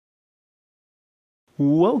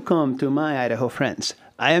Welcome to my Idaho friends.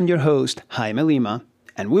 I am your host, Jaime Lima,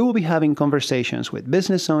 and we will be having conversations with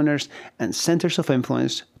business owners and centers of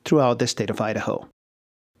influence throughout the state of Idaho.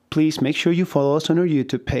 Please make sure you follow us on our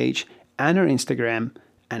YouTube page and our Instagram,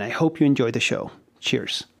 and I hope you enjoy the show.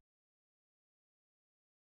 Cheers.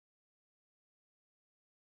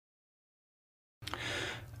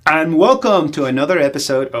 And welcome to another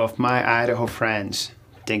episode of My Idaho Friends.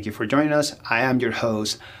 Thank you for joining us. I am your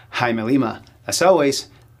host, Jaime Lima. As always,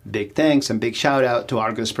 big thanks and big shout out to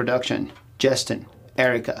Argus Production, Justin,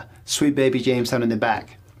 Erica, sweet baby James down in the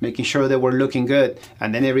back, making sure that we're looking good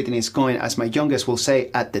and then everything is going, as my youngest will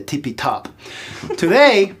say, at the tippy top.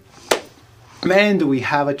 Today, man, do we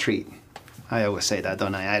have a treat. I always say that,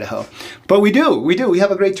 don't I, Idaho? But we do. We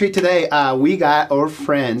have a great treat today. We got our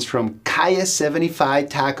friends from Calle 75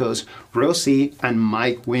 Tacos, Rosie and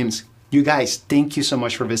Mike Wims. You guys, thank you so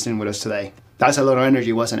much for visiting with us today. That's a lot of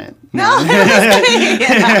energy, wasn't it? No, it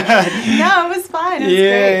was fine. It was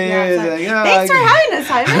great. Thanks for having us,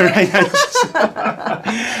 Jaime.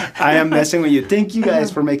 I am messing with you. Thank you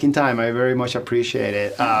guys for making time. I very much appreciate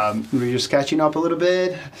it. We were just catching up a little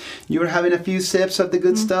bit. You were having a few sips of the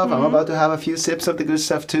good stuff. I'm about to have a few sips of the good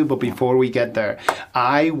stuff too. But before we get there,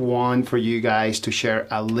 I want for you guys to share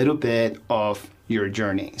a little bit of your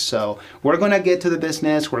journey. So we're going to get to the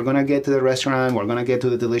business, we're going to get to the restaurant, we're going to get to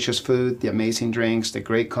the delicious food, the amazing drinks, the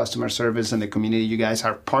great customer service, and the community you guys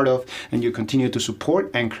are part of and you continue to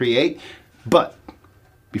support and create. But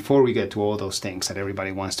before we get to all those things that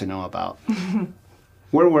everybody wants to know about,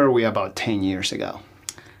 where were we about 10 years ago?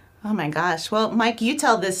 Oh my gosh. Well, Mike, you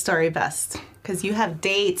tell this story best because you have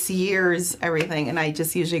dates, years, everything, and I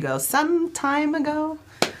just usually go some time ago.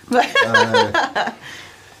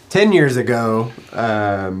 10 years ago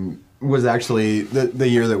was actually the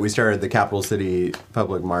year that we started the Capital City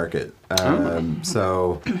Public Market.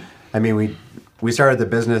 So, I mean, we started the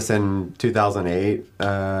business in 2008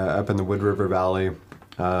 up in the Wood River Valley,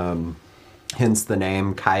 hence the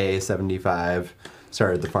name Calle 75.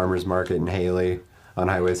 Started the farmers market in Haley on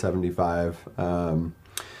Highway 75.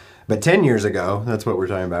 But 10 years ago, that's what we're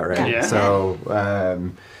talking about, right? Yeah.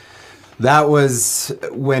 So, that was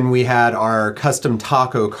when we had our custom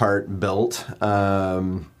taco cart built. I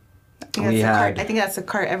think that's the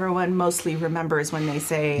cart everyone mostly remembers when they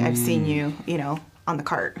say, I've seen you, on the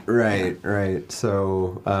cart. Right.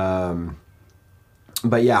 So,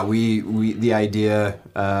 but yeah, we the idea,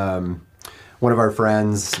 one of our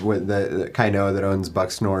friends with the Calle that owns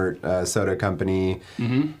Bucksnort Soda Company,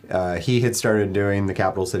 he had started doing the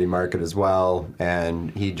Capital City Market as well,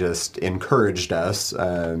 and he just encouraged us.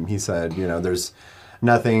 He said, there's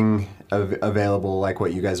nothing available like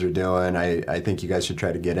what you guys are doing. I think you guys should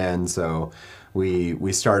try to get in. So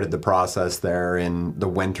we started the process there in the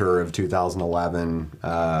winter of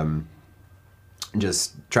 2011.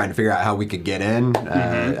 Just trying to figure out how we could get in.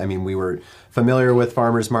 I mean, we were familiar with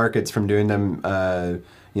farmers markets from doing them, for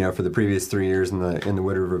the previous 3 years in the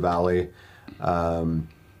Wood River Valley, and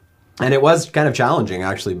it was kind of challenging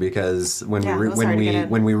actually because when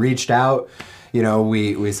we reached out,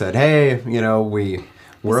 we said, hey,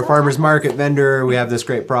 we're a farmers market vendor. We have this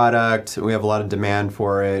great product. We have a lot of demand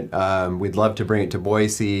for it. We'd love to bring it to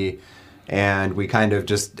Boise, and we kind of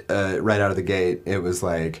just right out of the gate, it was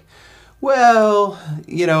like, well,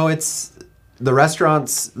 it's the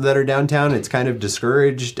restaurants that are downtown, it's kind of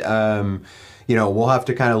discouraged. We'll have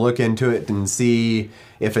to kind of look into it and see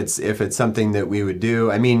if it's something that we would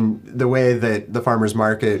do. I mean, the way that the farmers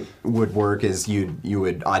market would work is you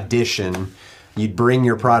would audition, you'd bring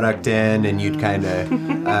your product in, and you'd kind of,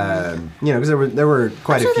 because there were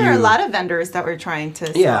quite a few. There were a lot of vendors that were trying to.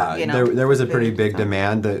 There was a pretty big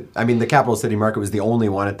demand. The Capital City Market was the only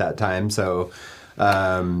one at that time, so.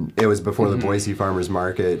 It was before the Boise Farmers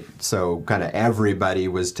Market, so kind of everybody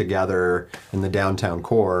was together in the downtown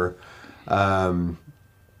core. But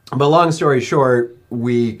long story short,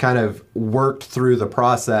 we kind of worked through the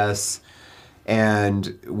process,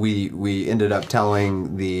 and we ended up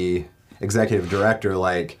telling the executive director,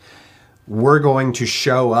 like, we're going to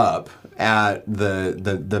show up at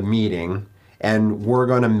the meeting, and we're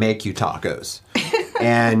going to make you tacos.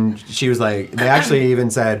 And she was like, they actually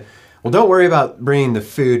even said, well, don't worry about bringing the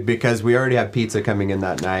food because we already have pizza coming in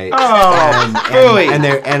that night. Oh,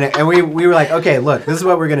 and we were like, okay, look, this is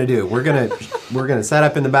what we're gonna do. We're gonna set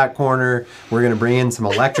up in the back corner. We're gonna bring in some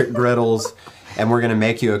electric griddles, and we're gonna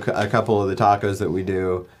make you a couple of the tacos that we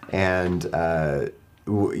do, and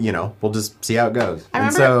we'll just see how it goes. I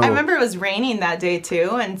remember it was raining that day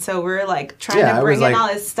too, and so we were like trying to bring in all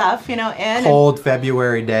this stuff, in. Cold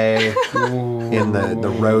February day in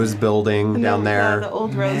the Rose Building down there. The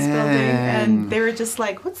old Rose Building, and they were just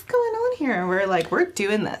like, "What's going on on here. And we're like, we're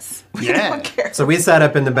doing this. We Yeah. don't care. So we sat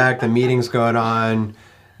up in the back, the meeting's going on.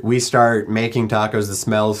 We start making tacos, the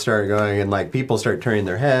smells start going, and like people start turning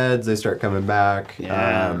their heads, they start coming back.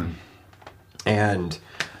 Yeah. And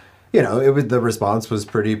the response was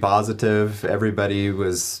pretty positive. Everybody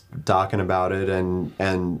was talking about it, and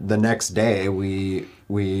the next day we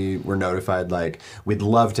were notified, like, we'd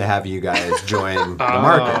love to have you guys join the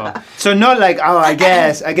market. So not like, I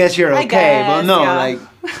guess you're okay. But no, yeah. like,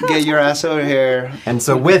 get your ass over here. And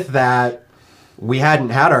so with that, we hadn't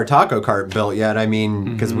had our taco cart built yet. I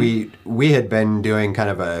mean, because we had been doing kind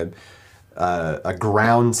of a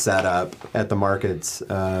ground setup at the markets.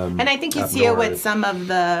 And I think you up see it with north. some of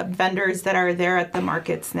the vendors that are there at the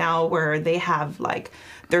markets now, where they have like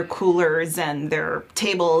their coolers and their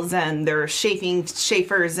tables and their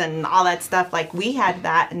chafers and all that stuff. Like, we had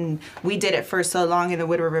that, and we did it for so long in the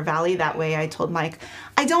Wood River Valley. That way I told Mike,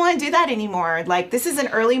 I don't want to do that anymore. Like, this is an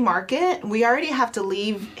early market. We already have to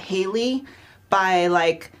leave Haley by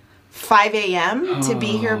like 5 a.m. to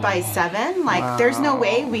be here by 7. Like, there's no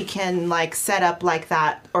way we can like set up like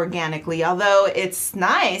that organically. Although it's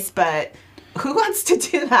nice, but who wants to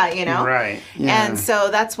do that, you know? Right. Yeah. And so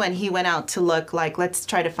that's when he went out to look, like, let's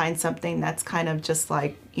try to find something that's kind of just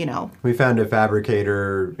like, you know. We found a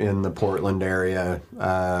fabricator in the Portland area.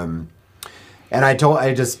 And I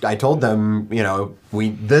told them,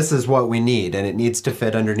 this is what we need, and it needs to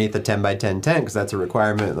fit underneath a 10 by 10 tent, because that's a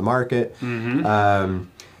requirement of the market.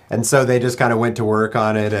 And so they just kind of went to work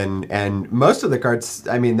on it, and most of the carts,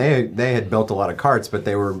 I mean, they had built a lot of carts, but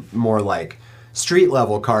they were more like street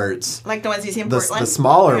level carts, Like the ones you see in the Portland?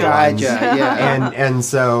 smaller ones. Yeah. And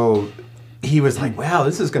so he was like, wow,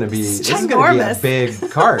 this is going to be a ginormous.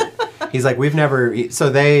 big cart. He's like, we've never, so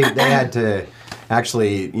they had to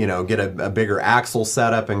actually, get a bigger axle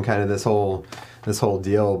setup and kind of this whole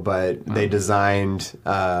deal, but they designed,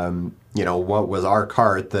 what was our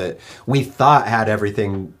cart that we thought had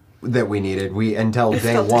everything that we needed. Until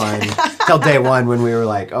day one, when we were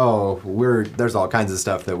like, there's all kinds of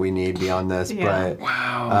stuff that we need beyond this. Yeah.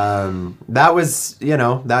 But that was,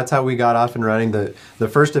 that's how we got off and running. The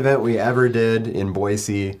first event we ever did in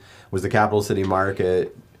Boise was the Capital City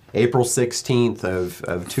Market, April 16th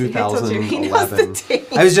of 2011.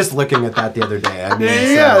 I was just looking at that the other day. I mean, there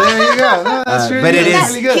you go. No, that's really, but it good. is-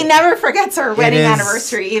 really good. He never forgets our wedding is-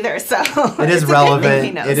 anniversary either, so it is it's a good thing he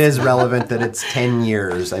relevant. knows. It is relevant that it's 10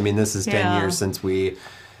 years. I mean, this is 10 Yeah. years since we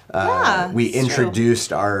it's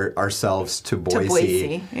introduced ourselves to Boise.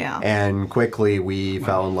 Boise, yeah. And quickly we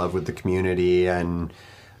fell in love with the community, and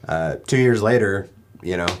 2 years later,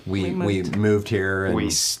 we moved here. And We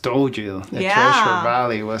told you that Yeah. Treasure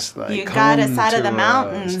Valley was like, You got us come out of to the us,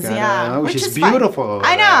 mountains, gotta- yeah. which is fun. beautiful. over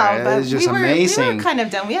I know, there. but It's just we amazing. were kind of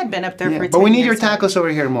done. We had been up there Yeah, for 10 but we need your years now. tacos over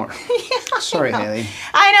here more. Sorry, Haley.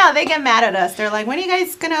 I know, they get mad at us. They're like, when are you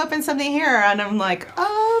guys going to open something here? And I'm like,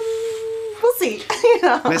 we'll see.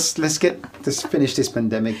 Let's finish this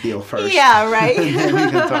pandemic deal first. Yeah, right. And then we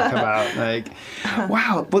can talk about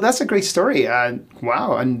wow. Well, that's a great story.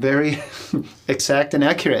 Wow, and very exact and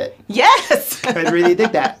accurate. Yes. I really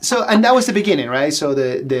dig that. So, and that was the beginning, right? So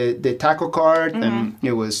the taco cart, Mm-hmm. and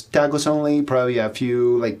it was tacos only, probably a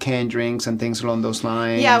few like canned drinks and things along those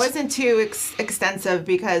lines. Yeah, it wasn't too extensive,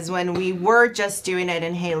 because when we were just doing it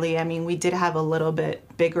in Haley, I mean, we did have a little bit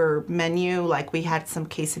bigger menu. Like, we had some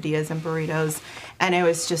quesadillas and burritos, and it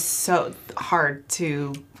was just so hard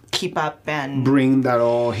to keep up and bring that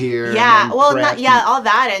all here. yeah, and well, prep. all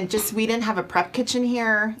that, and just we didn't have a prep kitchen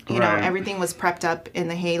here. You know, Right. everything was prepped up in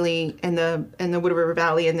the Haley, in the Wood River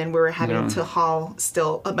Valley, and then we were having to haul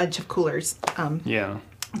still a bunch of coolers Yeah.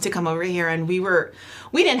 to come over here, and we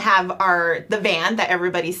didn't have the van that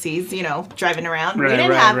everybody sees, driving around. Right, we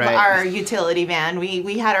didn't right, have right. our utility van.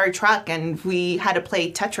 We had our truck, and we had to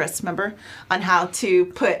play Tetris, remember, on how to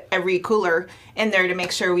put every cooler in there to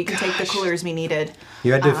make sure we could take the coolers we needed.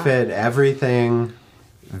 you had to fit everything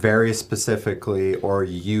very specifically, or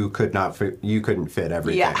you couldn't fit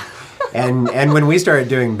everything. Yeah. and when we started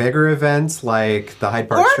doing bigger events like the Hyde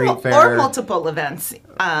Park Street Fair, or multiple events.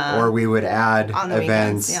 or we would add on the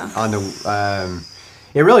events weekends, yeah. on the.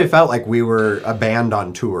 It really felt like we were a band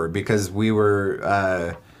on tour, because we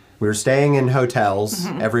were staying in hotels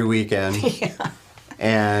every weekend. Yeah.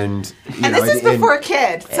 And And this is before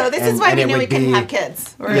kids, so this is why we knew we couldn't have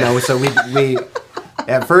kids. So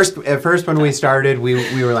At first, when we started,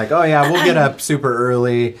 we were like, oh yeah, we'll get up super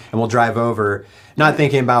early and we'll drive over, not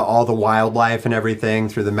thinking about all the wildlife and everything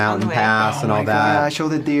through the mountain pass and all that. Show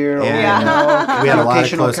the deer. And we had a lot of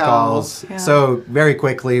occasional close cow. calls. Yeah. So very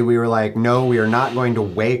quickly, we were like, no, we are not going to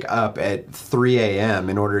wake up at 3 a.m.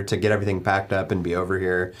 in order to get everything packed up and be over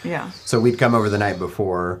here. Yeah. So we'd come over the night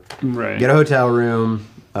before, Right. get a hotel room,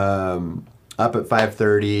 up at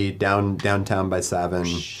 5:30, downtown by 7.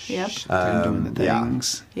 Yep. Doing the yeah.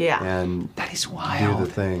 things. Yeah. And That is do wild. the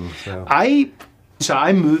thing. So. I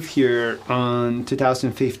moved here on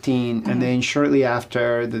 2015, and then shortly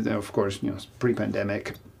after, of course,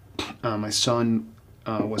 pre-pandemic, my son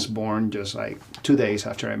was born just like 2 days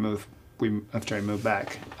after I moved. After I moved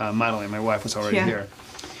back, Madeline, my wife, was already here,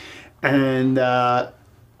 and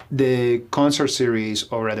the concert series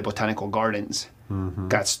over at the Botanical Gardens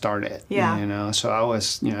got started. Yeah. So I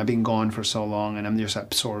was, I've been gone for so long, and I'm just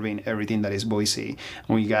absorbing everything that is Boise.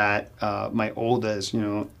 And we got my oldest,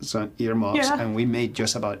 son, earmuffs, and we made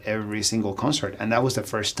just about every single concert. And that was the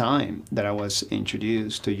first time that I was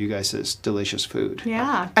introduced to you guys' delicious food.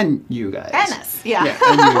 Yeah. And you guys. And us. Yeah.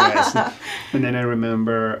 And you guys. And then I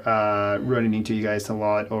remember running into you guys a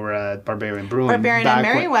lot over at Barbarian Brewing. Barbarian and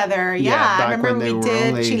Merriweather. I remember we did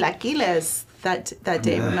only... chilaquiles that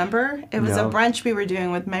day, remember? It was a No. brunch we were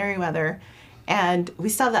doing with Merriweather, and we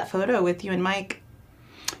saw that photo with you and Mike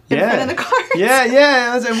in front of the cars. Yeah.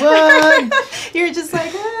 I was like, what? You were just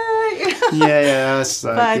like, That was,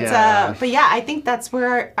 but yeah, I think that's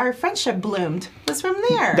where our friendship bloomed, was from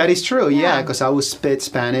there. That is true, because I would spit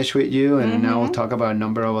Spanish with you, and I will talk about a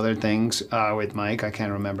number of other things with Mike. I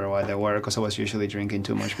can't remember what they were, because I was usually drinking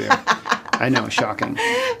too much beer. I know, shocking.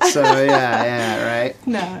 So, right?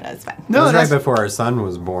 No, that's fine. No, it was right before our son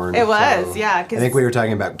was born. It was, so yeah. I think we were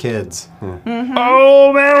talking about kids.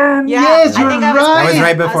 Oh, man. Yeah, Yes, I you're think right. That was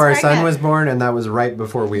right I was before our son pregnant. was born, and that was right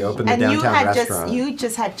before we opened the And downtown restaurant. you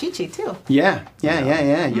just had Chi-Chi too. Yeah.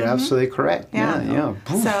 You're absolutely correct. Yeah.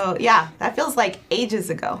 So that feels like ages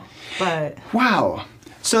ago, but Wow.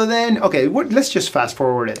 So then, okay, let's just fast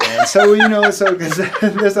forward it then. So, because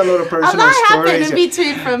there's a lot of a personal lot happened stories. in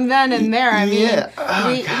between from then and there. I mean, Yeah.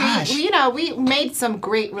 Oh, gosh. we made some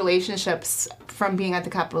great relationships from being at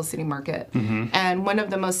the Capital City Market. And one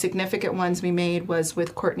of the most significant ones we made was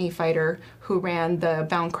with Courtney Fighter, who ran the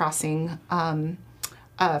Bound Crossing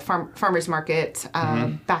farmers market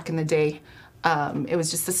back in the day. It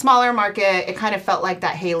was just a smaller market. It kind of felt like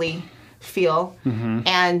that Haley feel.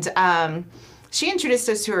 And she introduced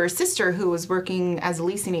us to her sister, who was working as a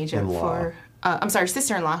leasing agent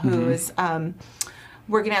sister-in-law, who was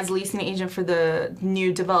working as a leasing agent for the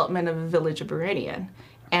new development of the Village of Meridian.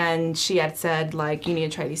 And she had said, like, you need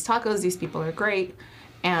to try these tacos. These people are great.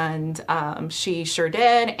 And she sure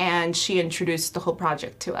did. And she introduced the whole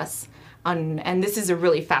project to us. And this is a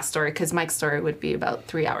really fast story, because Mike's story would be about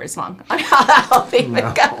 3 hours long on how that whole thing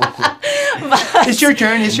would go. But, It's your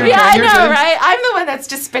turn. It's your yeah, turn. I You're know, good. right? I'm the one that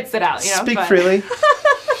just spits it out. Speak but, freely.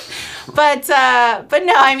 But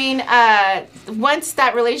no, I mean, once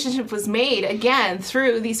that relationship was made, again,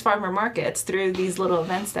 through these farmer markets, through these little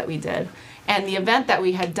events that we did, and the event that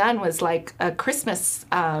we had done was like a Christmas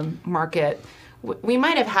market. We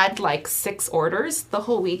might have had like 6 orders the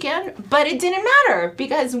whole weekend, but it didn't matter,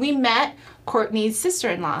 because we met Courtney's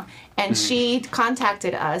sister-in-law, and she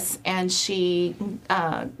contacted us, and she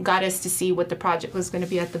got us to see what the project was going to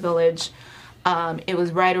be at the village. It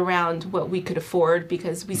was right around what we could afford,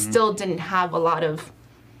 because we still didn't have a lot of,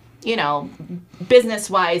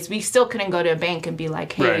 business-wise, we still couldn't go to a bank and be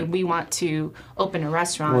like, hey, we want to open a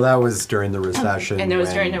restaurant. Well, that was during the recession. And it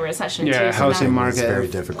was during the recession, too. Yeah, so housing It market. was very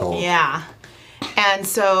difficult. Yeah. And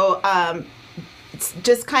so it's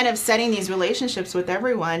just kind of setting these relationships with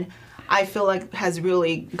everyone, I feel like has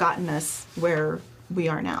really gotten us where we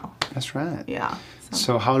are now. That's right. Yeah.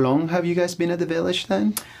 So how long have you guys been at the village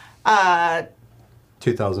then?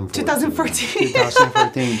 2014. 2014.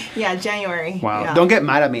 2014. Yeah, January. Wow. Yeah. Don't get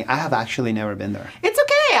mad at me. I have actually never been there. It's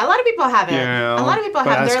okay. A lot of people haven't. Yeah. A lot of people But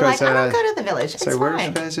haven't. that's They're like, 'cause, I don't go to the village. It's So where's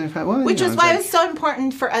fine. guys in fact? Well, Which you know, is it's why like- it was so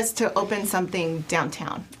important for us to open something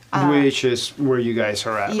downtown. which is where you guys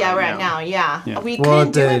are at. Yeah, right now. Yeah. Yeah. We Well,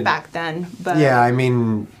 couldn't do it back then, but Yeah, I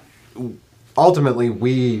mean,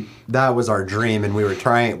 ultimately, that was our dream, and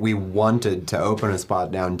we wanted to open a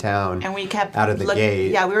spot downtown. and we kept out of the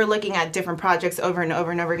gate. Yeah, we were looking at different projects over and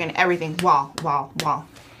over and over again. Everything wall.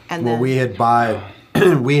 And Well, then we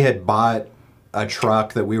had bought a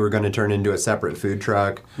truck that we were going to turn into a separate food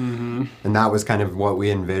truck, and that was kind of what we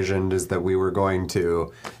envisioned, is that we were going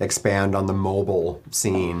to expand on the mobile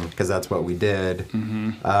scene, because that's what we did.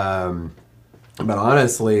 But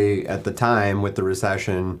honestly, at the time with the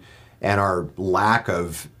recession, and our lack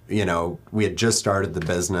of, we had just started the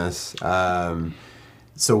business.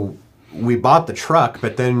 So we bought the truck,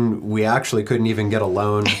 but then we actually couldn't even get a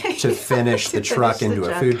loan to finish the truck into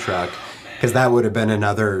a food truck, because that would have been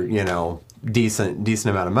another, decent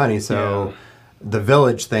amount of money. So the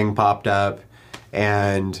village thing popped up,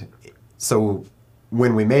 and so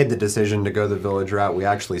when we made the decision to go the village route, we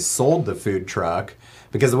actually sold the food truck,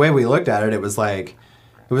 because the way we looked at it, it was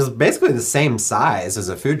basically the same size as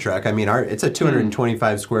a food truck. I mean, it's a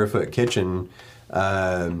 225 square foot kitchen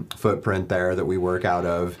footprint there that we work out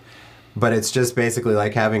of. But it's just basically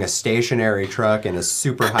like having a stationary truck in a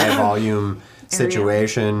super high volume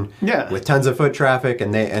situation with tons of foot traffic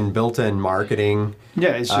and built-in marketing. Yeah,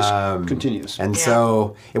 it's just continuous. And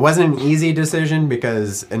so it wasn't an easy decision,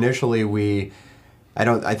 because initially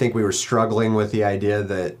I think we were struggling with the idea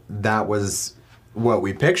that was what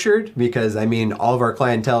we pictured, because I mean, all of our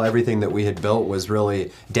clientele, everything that we had built was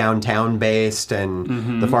really downtown based,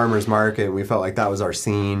 and the farmers market, and we felt like that was our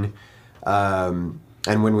scene.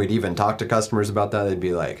 And when we'd even talk to customers about that, they'd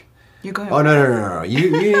be like, "You're going? Oh no! You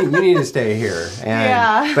need to stay here."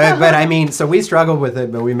 And, but I mean, so we struggled with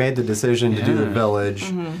it, but we made the decision to do the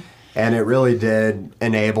village, and it really did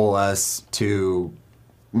enable us to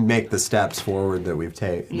make the steps forward that we've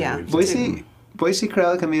taken. Yeah, Boise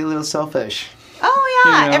crowd can be a little selfish. Oh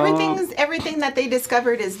yeah, everything that they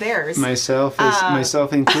discovered is theirs. Myself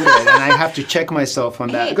included, and I have to check myself on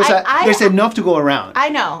that, because there's enough to go around. I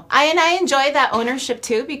know, and I enjoy that ownership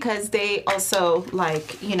too, because they also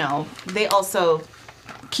they also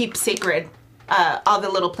keep sacred all the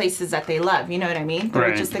little places that they love. You know what I mean?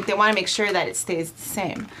 They're just like, they want to make sure that it stays the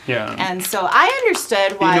same. Yeah. And so I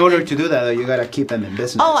understood why. In order to do that, though, you gotta keep them in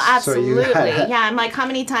business. Oh, absolutely. So yeah, I'm like, how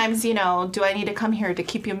many times, do I need to come here to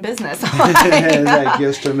keep you in business? Like,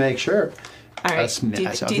 just to make sure. All right. Do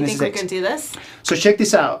you think we can do this? So check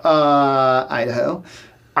this out, Idaho.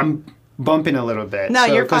 I'm bumping a little bit. No,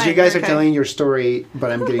 you're fine. Because you guys are telling your story,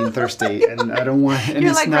 but I'm getting thirsty, and I don't want. And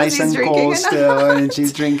You're it's like, nice and Rosie's cold drinking. still, and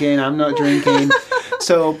she's drinking. I'm not drinking.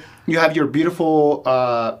 So you have your beautiful,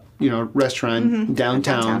 restaurant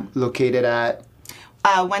downtown, located at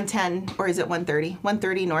 110, or is it 130?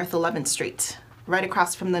 130 North 11th Street, right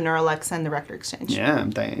across from the Neuralex and the Record Exchange. Yeah,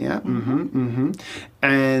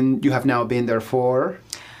 And you have now been there for.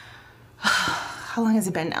 How long has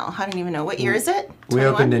it been now? I don't even know. What year is it? 21? We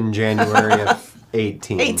opened in January of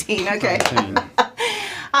 18. 18, okay.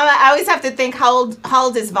 I always have to think, how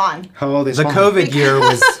old is Vaughn? How old is The Vaughn? COVID year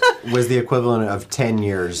was the equivalent of 10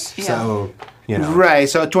 years. Yeah. So, Right,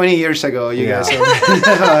 so 20 years ago, you guys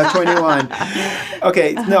are 21.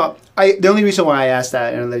 Okay, no, the only reason why I asked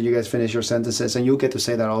that, and I'll let you guys finish your sentences, and you'll get to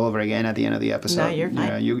say that all over again at the end of the episode. No, you're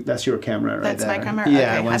fine. Yeah, that's your camera right That's there. my camera?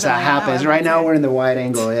 Yeah, Okay. once that happens. Right now we're in the wide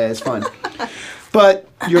angle. Yeah, it's fun. But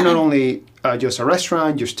you're not only just a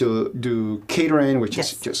restaurant, you still do catering, which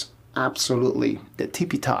is just absolutely the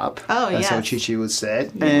tippy top. Oh, That's how yes. Chichi would say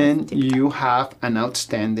it. Yes, And you have an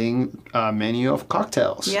outstanding menu of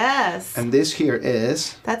cocktails. Yes. And this here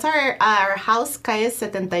is... That's our house Calle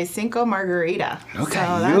 75 margarita. Look So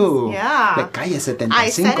at that's- you. Yeah. The Calle 75 I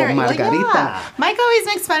said it. Margarita. Yeah. Mike always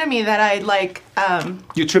makes fun of me that I like.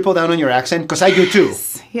 You triple down on your accent? Because I do too.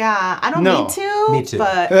 Yeah, I don't No. mean to. Me too.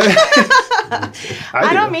 But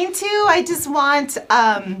I don't mean to. I just want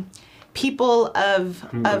people of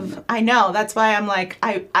I know, that's why I'm like,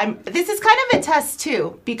 I'm this is kind of a test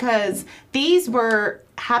too, because these were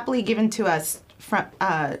happily given to us from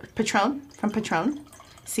Patron.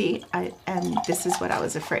 See, and this is what I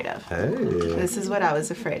was afraid of. Hey. This is what I was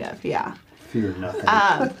afraid of. Yeah. Fear nothing.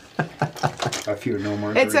 I fear no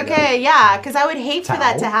more. It's okay, yeah, because I would hate for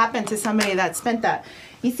that to happen to somebody that spent that.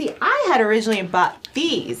 You see, I had originally bought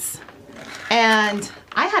these,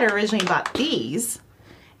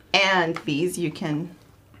 and these you can,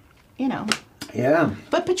 Yeah.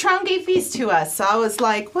 But Patron gave these to us, so I was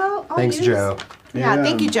like, well, Thanks, Joe. Yeah, Yeah.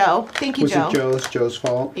 thank you, Joe. Thank you, Was Joe. it Joe's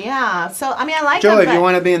fault? Yeah, so, I mean, I like Joe, them, if you but-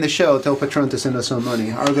 want to be in the show, tell Patron to send us some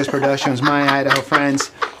money. Argus Productions, My Idaho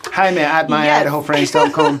Friends. Jaime at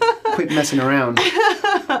myidahofriends.com. Quit messing around.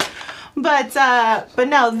 But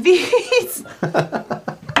no, these.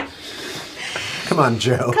 Come on,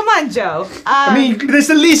 Joe. Come on, Joe. I mean, there's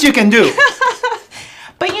the least you can do.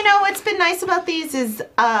 But what's been nice about these is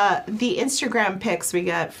the Instagram pics we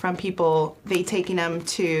get from people. They taking them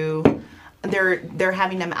to, they're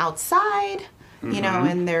having them outside,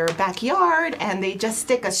 in their backyard, and they just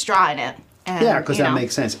stick a straw in it, And, Yeah, because you that know,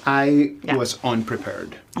 makes sense. I Yeah. was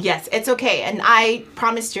unprepared. Yes, it's okay. And I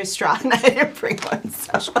promised you a straw, and I didn't bring one. So.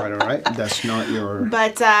 That's quite all right. That's not your...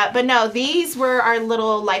 But no, these were our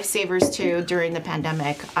little lifesavers too during the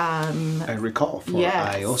pandemic. I recall, for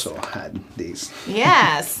Yes. I also had these.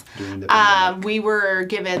 Yes. During the pandemic. We were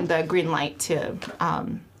given the green light to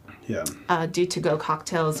Yeah. do to-go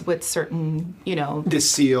cocktails with certain, The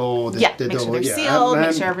seal, the make sure double, they're yeah. sealed, make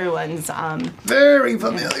I'm sure everyone's, very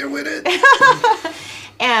familiar with it.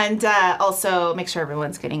 and also make sure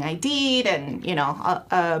everyone's getting ID'd, and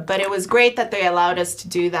but it was great that they allowed us to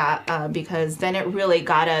do that because then it really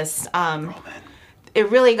got us. It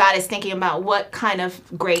really got us thinking about what kind of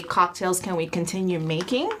great cocktails can we continue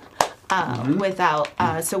making without.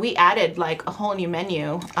 So we added like a whole new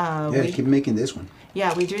menu. Yeah, keep making this one.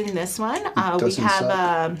 Yeah, we're doing this one. We Doesn't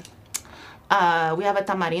have we have a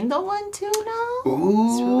tamarindo one too now. Ooh.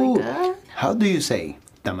 It's really good. How do you say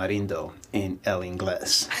tamarindo in el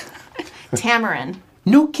inglés? Tamarind.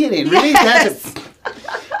 No kidding, really? Yes.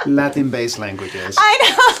 That's a Latin-based languages. I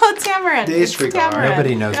know, tamarind. It's Disregard. tamarind.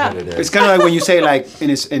 Nobody knows Yeah. what it is. It's kind of like when you say like, or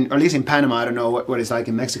at least in Panama, I don't know what it's like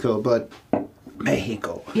in Mexico, but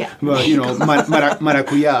Mexico. Yeah. But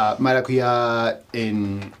maracuya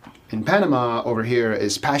in Panama over here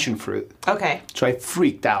is passion fruit. Okay. So I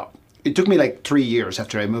freaked out. It took me like 3 years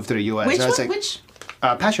after I moved to the U.S. Which I was one? like, Which?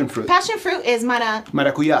 passion fruit. Passion fruit is Maracuya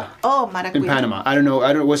maracuya. in Panama. I don't know.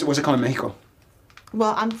 What's it called in Mexico?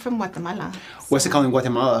 Well, I'm from Guatemala. What's it called in I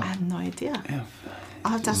Guatemala? have no idea.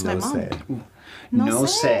 I'll have to ask my No mom. say. No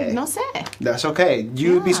sé. No sé. That's okay.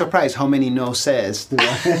 You'd be Yeah. surprised how many no says.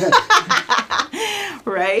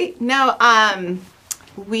 Right? No,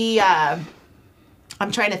 we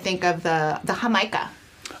I'm trying to think of the Jamaica,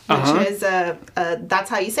 which is that's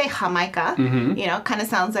how you say Jamaica. Kind of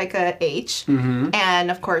sounds like a H. And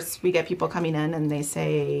of course, we get people coming in and they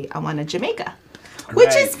say, I want a Jamaica. Which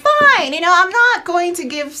Right. is fine. I'm not going to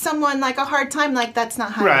give someone like a hard time. Like, that's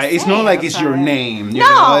not how Right. you It's say not it, like it's your but- name. You No.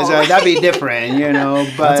 know? It's, that'd be different,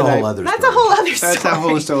 But That's a like, whole other That's story. a whole other story. That's a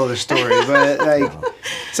whole other story. But like,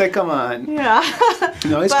 it's like, come on. Yeah.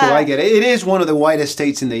 No, it's But- cool. I get it. It is one of the whitest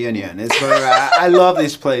states in the union. It's where I love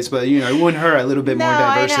this place, but it wouldn't hurt a little bit more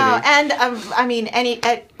diversity. I know.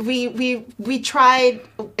 And we tried,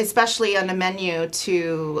 especially on the menu,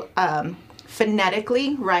 to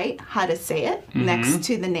phonetically write how to say it next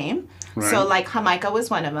to the name. Right. So like Jamaica was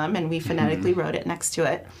one of them, and we phonetically wrote it next to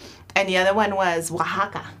it. And the other one was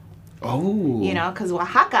Oaxaca. Oh. Because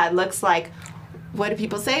Oaxaca looks like, what do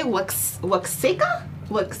people say? Oaxaca?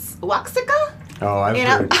 Oaxaca? Oh, I've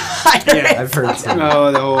heard. I've heard some.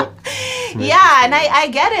 Oh, the whole. Yeah, and I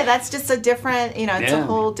get it. That's just a different, it's Yeah. a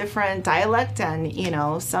whole different dialect, and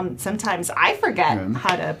sometimes I forget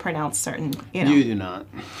how to pronounce certain, You do not.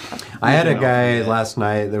 I had a No. guy last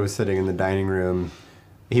night that was sitting in the dining room.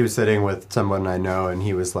 He was sitting with someone I know, and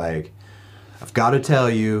he was like, I've got to tell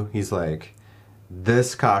you, he's like,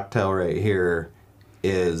 this cocktail right here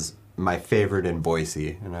is my favorite in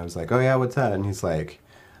Boise. And I was like, oh yeah, what's that? And he's like,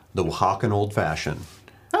 the Oaxacan Old Fashioned.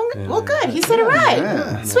 Oh, well, good. He said it right.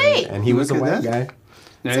 Yeah. Sweet. And he was a Look at white that. guy.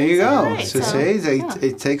 There you go. right, So, so, see, yeah.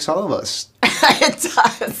 it takes all of us. It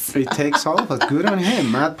does. It takes all of us. Good on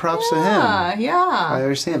him. Mad props to him. I Yeah.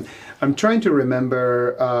 understand. I'm trying to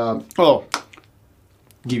remember.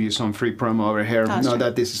 Give you some free promo over here. Oh, No, sure.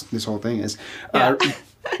 that this whole thing is. Yeah.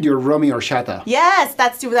 Your Romy or Shata. Yes,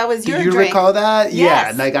 that was Do your you drink. recall that?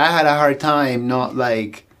 Yes. Yeah. Like I had a hard time not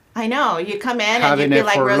like. I know. You'd come in and Having you'd be it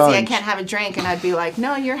like, for Rosie, I lunch. can't have a drink. And I'd be like,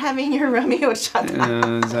 no, you're having your Romeo shot.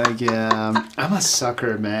 It's like, yeah, I'm a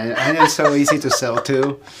sucker, man. And it's so easy to sell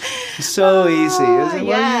to. So easy. It's like,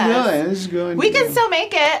 yes. What are you doing? It's going. We can still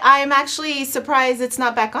make it. I'm actually surprised it's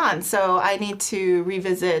not back on. So I need to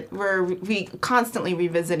revisit. We constantly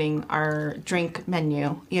revisiting our drink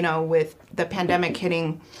menu. With the pandemic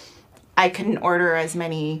hitting, I couldn't order as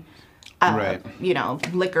many, Right.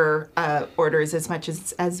 liquor orders as much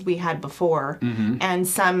as we had before. Mm-hmm.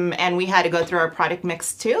 And we had to go through our product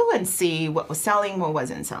mix too and see what was selling, what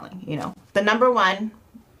wasn't selling. The number one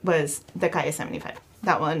was the Calle 75.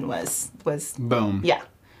 That one was Boom. yeah.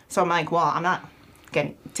 So I'm like, well, I'm not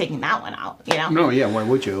taking that one out, No, yeah. Why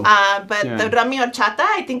would you? But Yeah. the Rami Horchata,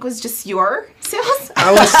 I think, was just your sales.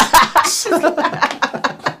 I was.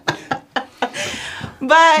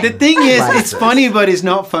 But The thing is, Right. it's funny, but it's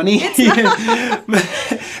not funny. but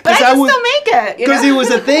I can still make it. Because it was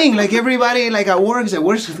a thing. Like everybody, like at work, is like,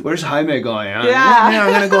 "Where's Jaime going?" Yeah.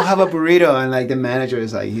 I'm gonna go have a burrito, and like the manager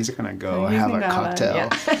is like, "He's gonna go He's have a gonna have a- cocktail."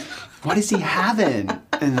 yeah. What is he having?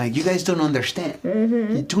 And like, you guys don't understand.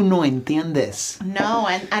 Tú no entiendes. No,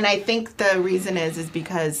 and I think the reason is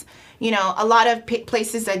because, you know, a lot of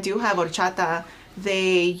places that do have horchata,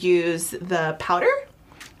 they use the powder.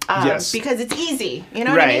 Yes. Because it's easy. You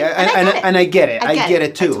know Right. what I mean? And I get it. I get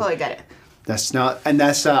it too. I totally get it. That's not, and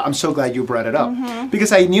that's, I'm so glad you brought it up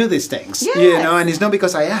because I knew these things, you Yes. know, and it's not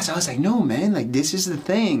because I asked. I was like, no, man, like, this is the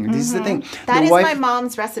thing. This is the thing. That The is wife- my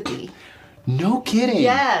mom's recipe. No kidding.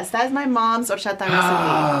 Yes, that is my mom's horchata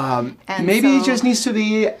recipe. And Maybe it so- just needs to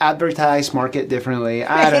be advertised, market differently.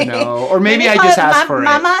 I don't know. Or maybe I call just it asked for it.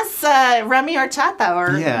 Mama's rummy horchata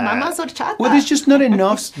or Yeah. Mama's horchata. Well, there's just not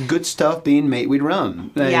enough good stuff being made with rum.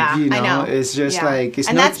 Like, yeah, you know, I know. it's just Yeah. like, it's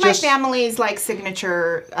and not that's just... my family's like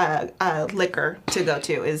signature liquor to go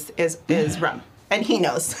to is rum, and he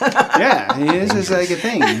knows. Yeah, it is. It's like a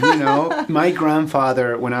thing, you know. My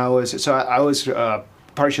grandfather, when I was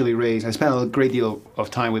partially raised, I spent a great deal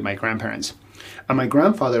of time with my grandparents. And my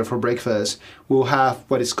grandfather, for breakfast, will have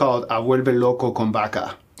what is called a vuelve loco con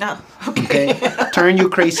vaca. Oh, okay. Okay? Turn you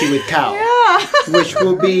crazy with cow. Yeah. Which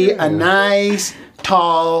will be a nice,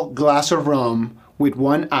 tall glass of rum with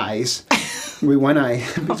one eye.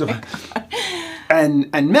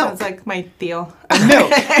 And milk. Sounds like my deal. And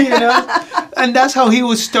milk, you know? And that's how he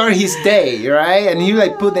would start his day, right? And he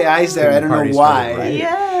like put the ice there, I don't know Party why. started, right?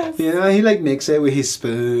 Yes. You know, he like mix it with his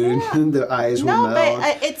spoon, and the ice No, would melt.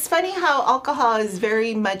 but it's funny how alcohol is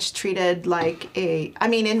very much treated like I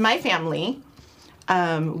mean, in my family,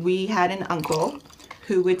 we had an uncle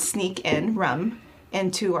who would sneak in rum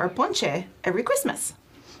into our ponche every Christmas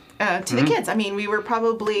to the kids. I mean, we weren't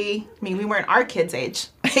our kids' ages,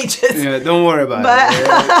 Yeah, don't worry about but it.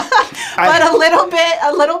 but a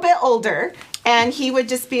little bit older. And he would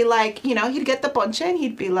just be like, you know, he'd get the ponche and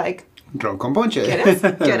he'd be like, Ron con ponche. get us.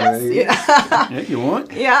 Yeah. Yeah, you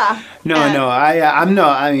want? Yeah. No, I'm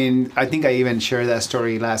not. I mean, I think I even shared that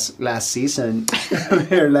story last season.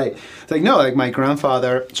 Where like, it's like no, like my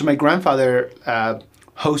grandfather. So my grandfather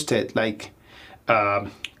hosted like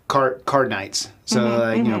card nights. So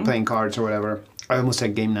like you know, playing cards or whatever. I almost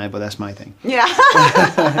said game night, but that's my thing. Yeah.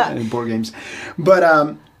 Board games,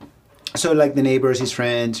 but so like the neighbors, his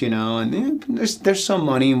friends, you know, and there's some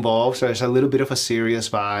money involved, so there's a little bit of a serious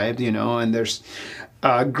vibe, you know, and there's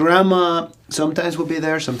grandma sometimes will be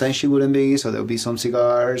there, sometimes she wouldn't be, so there'll be some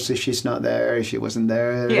cigars if she's not there, if she wasn't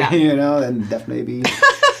there, Yeah. you know, then definitely be.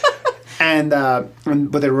 and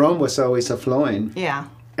but the rum was always a flowing. Yeah.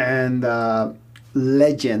 And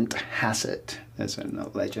legend has it, that's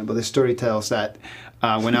not legend, but the story tells that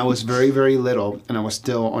when I was very, very little and I was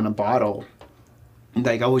still on a bottle,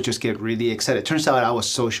 like I would just get really excited. Turns out I was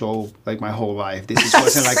social like my whole life. This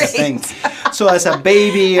wasn't like a thing. So as a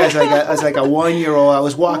baby, as like a 1-year-old, I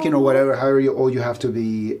was walking or whatever, however old you have to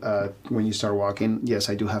be when you start walking. Yes,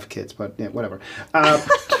 I do have kids, but yeah, whatever. I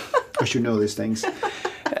should know these things.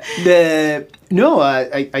 I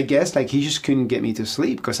guess like he just couldn't get me to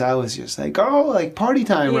sleep because I was just like, oh, like party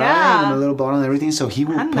time, right? Yeah. And a little bottle and everything. So he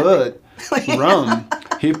would put rum.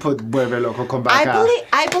 He put Vuelve Loco con Vaca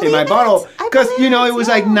I believe in my it. bottle I because you know believe it was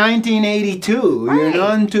it, like yeah. 1982. Right. You know,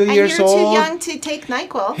 I'm 2 years you're old. too young to take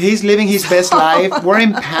NyQuil. He's living his best life. We're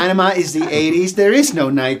in Panama. It's the 80s. There is no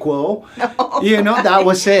NyQuil. No. You know, that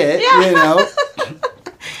was it. Yeah. You know.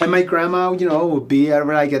 And my grandma, you know, would be at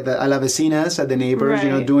like at la vecinas, at the neighbors, you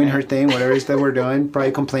know, Right, doing right. her thing, whatever it is that we're doing.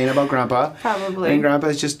 Probably complain about grandpa. Probably. And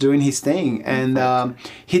grandpa's just doing his thing. And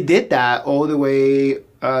he did that all the way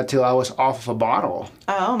till I was off of a bottle.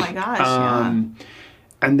 Oh my gosh,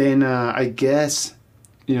 And then I guess,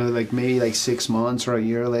 you know, like maybe like 6 months or a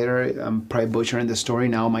year later, I'm probably butchering the story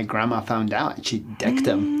now. My grandma found out and she decked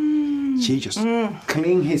him. She just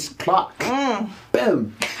cleaned his clock.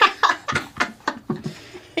 Boom.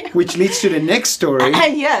 Which leads to the next story.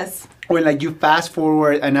 Yes. When like you fast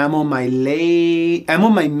forward and I'm on my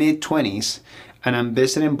mid-20s and I'm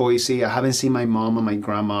visiting Boise. I haven't seen my mom and my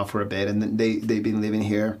grandma for a bit, and they've been living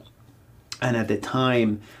here. And at the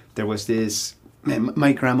time, there was this. Man,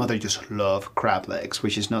 my grandmother just loved crab legs,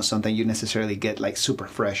 which is not something you necessarily get like super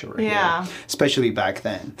fresh over Yeah. here, especially back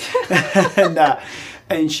then.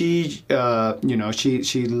 and she, you know,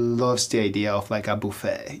 she loves the idea of like a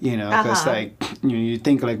buffet, you know, because like you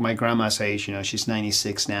think like my grandma's age, you know, she's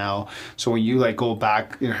 96 now. So when you like go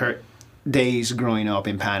back in her days growing up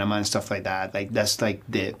in Panama and stuff like that, like that's like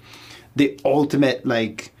the ultimate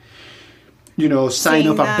like, you know, sign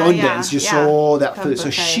of abundance. You saw that food. So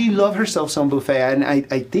she loved herself some buffet. And I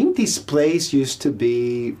think this place used to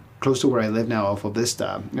be close to where I live now off of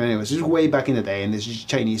Vista. Anyways, this was way back in the day, and this is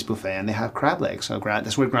Chinese buffet, and they have crab legs. So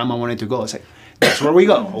that's where grandma wanted to go. It's like, that's where we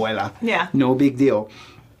go, abuela. Yeah. No big deal.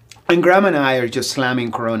 And Grandma and I are just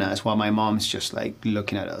slamming Coronas while my mom's just like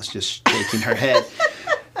looking at us, just shaking her head.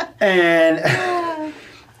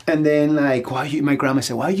 And then like, my grandma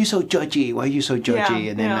said, why are you so judgy? Why are you so judgy?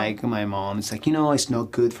 And then like my mom's like, it's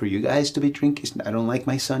not good for you guys to be drinking. I don't like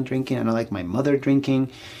my son drinking. I don't like my mother drinking.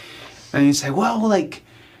 And he's like, well, like,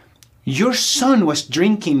 your son was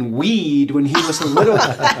drinking weed when he was a little.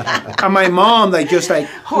 And my mom, like, just like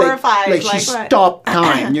horrified, like she stopped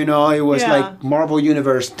time. It was like Marvel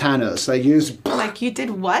Universe Thanos. Like you did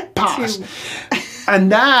what? Pause.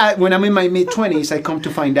 And that, when I'm in my mid-20s, I come to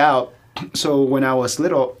find out. So when I was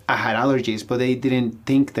little, I had allergies, but they didn't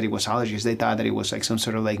think that it was allergies. They thought that it was like some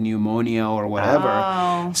sort of like pneumonia or whatever.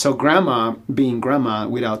 Oh. So grandma, being grandma,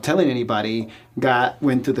 without telling anybody,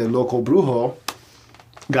 went to the local brujo,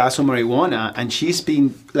 got some marijuana, and she's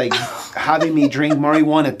been like having me drink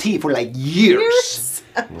marijuana tea for like years.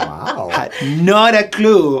 Wow. Had not a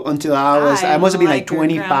clue until I must have been like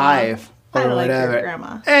 25 or I whatever. Like your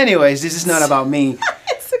grandma. Anyways, this is not about me.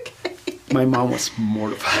 It's okay. My mom was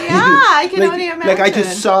mortified. Yeah, I can only imagine. Like I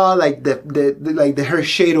just saw like her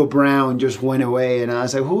shade of brown just went away, and I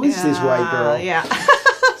was like, "Who is this white girl?" Yeah,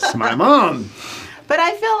 it's my mom. But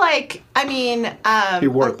I feel like, it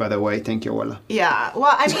worked, by the way. Thank you, Willa. Yeah.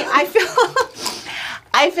 Well, I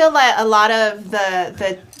feel like a lot of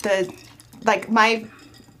the like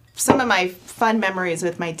some of my fun memories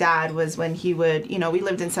with my dad was when he would, we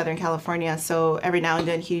lived in Southern California, so every now and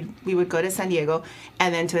then we would go to San Diego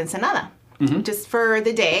and then to Ensenada. Just for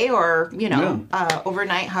the day or,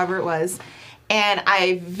 overnight, however it was. And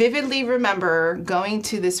I vividly remember going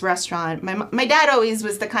to this restaurant. My dad always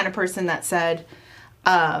was the kind of person that said,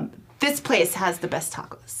 this place has the best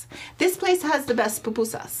tacos. This place has the best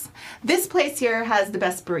pupusas. This place here has the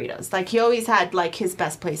best burritos. Like, he always had, like, his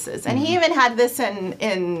best places. And he even had this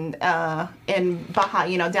in Baja,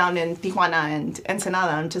 down in Tijuana and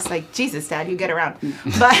Ensenada. I'm just like, Jesus, Dad, you get around.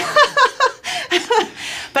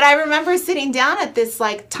 But I remember sitting down at this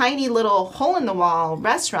like tiny little hole-in-the-wall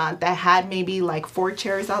restaurant that had maybe like 4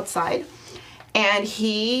 chairs outside. And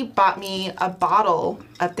he bought me a bottle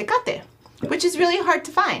of Tecate, which is really hard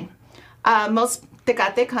to find. Most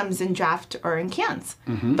Tecate comes in draft or in cans.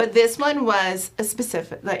 But this one was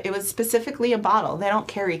it was specifically a bottle. They don't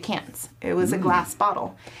carry cans. It was a glass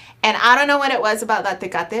bottle. And I don't know what it was about that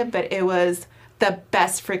Tecate, but it was the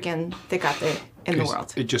best freaking Tecate in the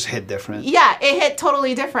world. It just hit different. Yeah, it hit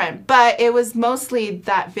totally different. But it was mostly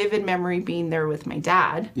that vivid memory being there with my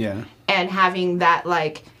dad. Yeah. And having that,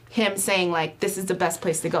 like, him saying, like, this is the best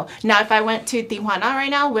place to go. Now, if I went to Tijuana right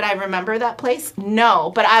now, would I remember that place?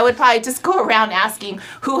 No. But I would probably just go around asking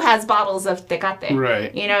who has bottles of Tecate.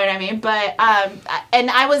 Right. You know what I mean? But, and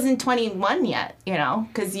I wasn't 21 yet,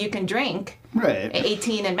 because you can drink. Right.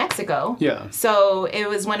 18 in Mexico. Yeah. So it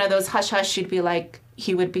was one of those hush-hush.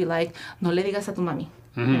 He would be like, no le digas a tu mami.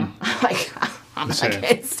 I'm not going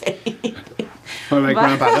to say anything. Or my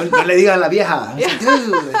grandpa, no le digas a la vieja.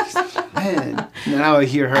 Like, man. And now I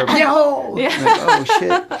hear her, viejo. Yeah. Like, oh,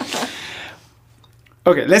 shit.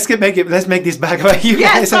 Okay, let's make this back about you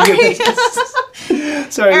guys. Sorry.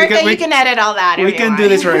 Sorry, Erica, you can edit all that. We can do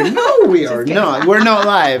this right. No, we are not. We're not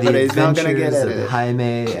live, but it's not gonna get edited.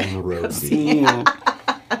 Jaime and Rosie. Yeah.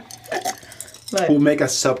 We'll make a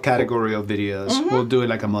subcategory of videos. We'll do it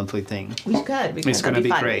like a monthly thing. We could. It's gonna be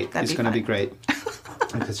great. It's gonna be great.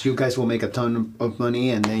 Because you guys will make a ton of money,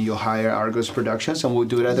 and then you'll hire Argos Productions, and we'll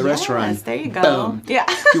do it at the restaurant. Yes, there you go. Boom. Yeah.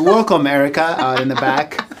 You're welcome, Erica, out in the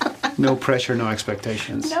back. No pressure, no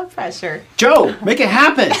expectations. No pressure. Joe, make it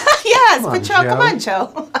happen. Yes, Come on,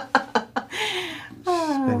 Joe.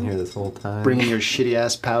 Been here this whole time. Bringing your shitty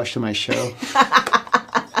ass pouch to my show.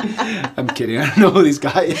 I'm kidding. I don't know who this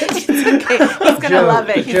guy is. It's okay. He's gonna love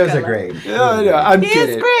it. Joe's a great. No, I'm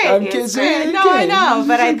kidding. He's great. I'm He's kidding. great. No, I know,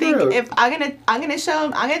 but I think Great. if I'm gonna show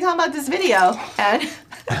him, I'm gonna tell him about this video, and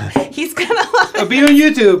he's gonna love It'll it. be on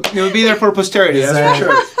YouTube. It'll be there for posterity. That's for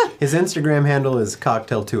sure. His Instagram handle is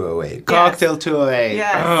cocktail208. Cocktail 208.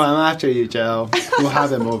 Yes. Oh, I'm after you, Joe. We'll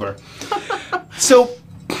have him over. So,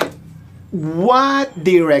 what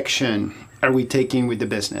direction are we taking with the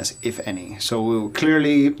business, if any? So we'll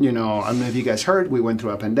clearly, I don't know if you guys heard, we went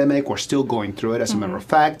through a pandemic. We're still going through it, as a matter of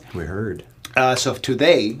fact. We heard. As of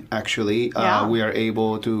today, actually, Yeah. we are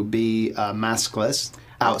able to be maskless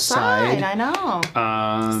outside. I know.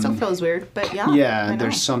 Still feels weird, but yeah. Yeah, I know.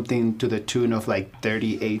 there's something to the tune of like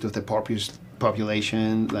 38 of the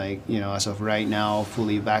population, like, as of right now,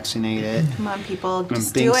 fully vaccinated. Come on, people, And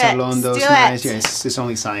just do things it. along Just those do lines. it. Yeah, it's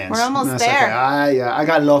only science. We're almost That's there. Okay. I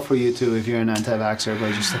got love for you too if you're an anti-vaxxer,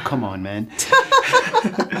 but just like, come on, man.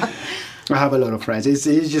 I have a lot of friends.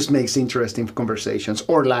 It just makes interesting conversations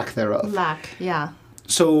or lack thereof. Yeah.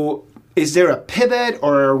 So is there a pivot,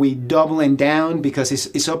 or are we doubling down because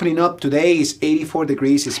it's opening up today? It's 84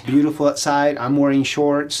 degrees. It's beautiful outside. I'm wearing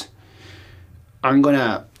shorts. I'm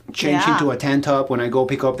gonna change into a tank top when I go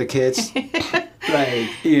pick up the kids. Like,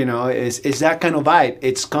 you know, is that kind of vibe?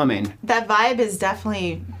 It's coming. That vibe is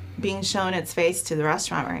definitely being shown its face to the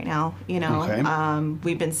restaurant right now. You know, Okay.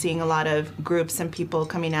 we've been seeing a lot of groups and people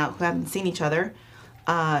coming out who haven't seen each other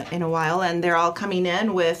in a while, and they're all coming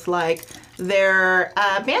in with like their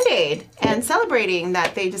Band-Aid and celebrating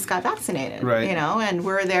that they just got vaccinated. Right. You know, and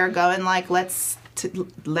we're there going like, let's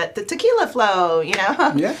let the tequila flow. You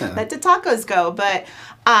know, Yeah. let the tacos go.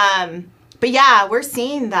 But yeah, we're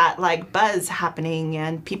seeing that like buzz happening,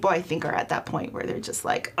 and people I think are at that point where they're just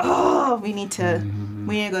like, oh, we need to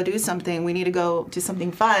go do something. We need to go do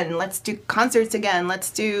something fun. Let's do concerts again. Let's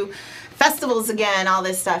do festivals again. All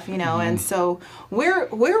this stuff, you know. And so we're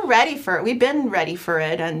ready for it. We've been ready for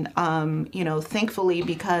it, and you know, thankfully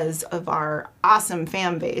because of our awesome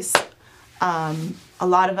fan base, a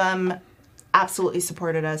lot of them absolutely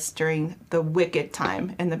supported us during the wicked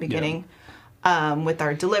time in the beginning. With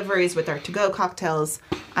our deliveries, with our to-go cocktails.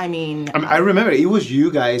 I mean, I remember it was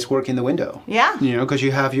you guys working the window. Yeah. You know, because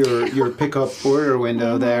you have your pickup order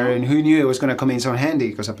window there, and who knew it was going to come in so handy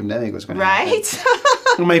because a pandemic was going to happen. right?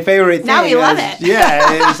 My favorite thing. Now we love is, it.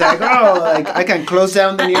 Yeah, it's like, oh, like I can close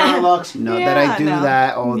down the near locks. Not that I do no.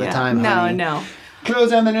 that all the Yeah. time, honey. No.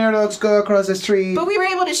 Close down the near locks, go across the street. But we were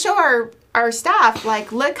able to show our staff,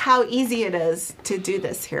 like, look how easy it is to do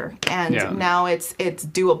this here. And now it's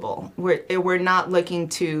doable. We're not looking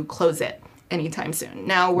to close it anytime soon.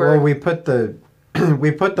 Now we're... Well, we put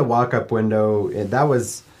the walk-up window in. That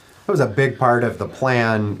was a big part of the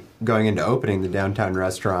plan going into opening the downtown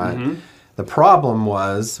restaurant. The problem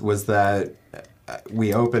was that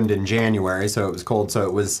we opened in January, so it was cold. So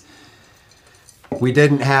we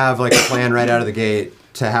didn't have like a plan right out of the gate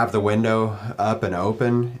to have the window up and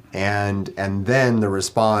open, and then the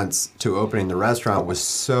response to opening the restaurant was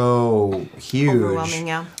so huge, overwhelming,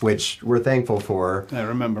 yeah. which we're thankful for. I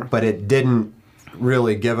remember. But it didn't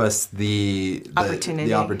really give us the opportunity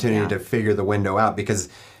yeah. to figure the window out, because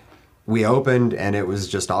we opened and it was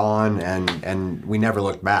just on, and we never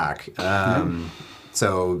looked back.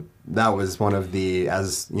 So that was one of the,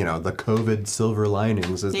 as you know, the COVID silver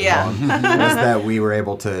linings, as Yeah. was that we were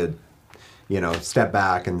able to, you know, step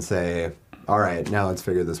back and say, all right, now let's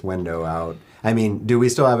figure this window out. I mean, do we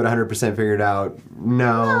still have it 100% figured out?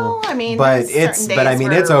 No. I mean, but there's certain it's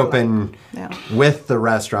days where, open with the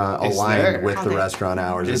restaurant, It's aligned there. with the restaurant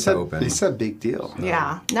hours. It's open. It's a big deal.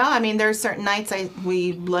 Yeah. No, I mean, there's certain nights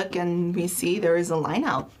we look and we see there is a line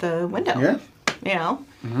out the window. Yeah. You know?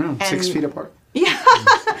 Mm, 6 feet apart. Yeah.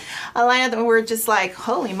 A line out that we're just like,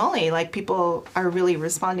 holy moly, like people are really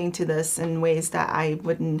responding to this in ways that I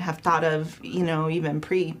wouldn't have thought of, you know, even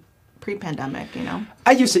pre-pandemic, you know?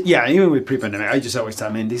 Even with pre-pandemic, I just always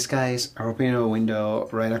thought, man, these guys are opening a window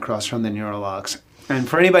right across from the Neurolocks. And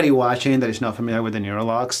for anybody watching that is not familiar with the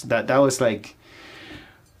Neurolocks, that was like,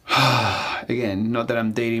 again, not that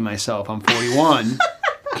I'm dating myself, I'm 41.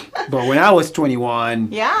 But when I was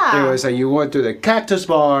 21, there was you went to the Cactus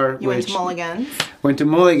Bar, You went to Mulligan's. Went to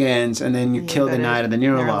Mulligan's, and then you You killed go the to night at the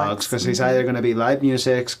Neurolocks, because it's either going to be live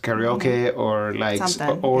music, karaoke, or like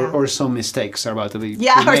Something, or some mistakes are about to be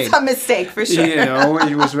Yeah, or made. some mistake for sure. You know,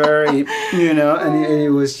 it was very, you know, and it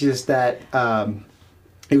was just that.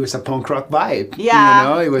 It was a punk rock vibe. Yeah. You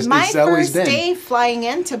know, it was. My It's always first been. day flying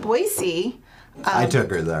into Boise. I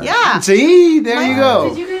took her there. Yeah. See, there you go.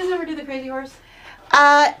 Did you guys ever do the Crazy Horse?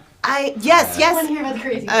 Yes. I want to hear about the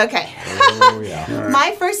Crazy Horse. Okay. Oh, yeah.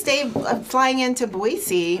 My first day of flying into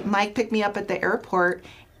Boise, Mike picked me up at the airport,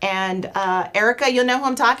 and Erica, you'll know who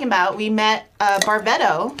I'm talking about. We met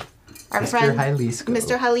Barvetto, our friend Jalisco.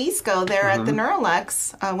 Mr. Jalisco, there at the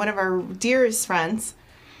Neurolux, one of our dearest friends.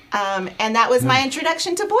 And that was my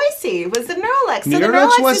introduction to Boise, was the Neurolux. So the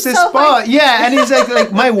Neurolux was is the so spot. Yeah, and it's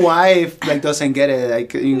like my wife doesn't get it.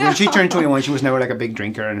 Like when she turned 21, she was never like a big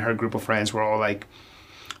drinker, and her group of friends were all like,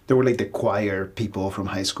 they were like the choir people from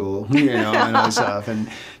high school, you know, and all that stuff. And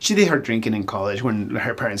she did her drinking in college when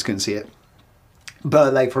her parents couldn't see it.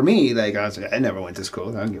 But like for me, like I never went to school.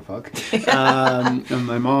 I don't give a fuck. And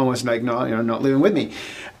my mom was like, no, you're not living with me.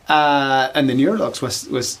 And the Neurolux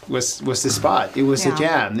was the spot. It was the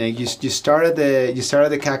jam. Like you started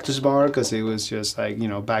the Cactus Bar because it was just like, you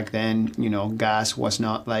know, back then, you know, gas was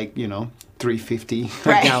not like, you know, $3.50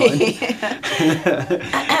 a gallon.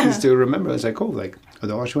 I still remember. I was like, oh, like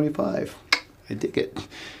 $1.25. I dig it.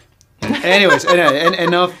 And anyways, and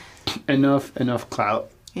enough clout.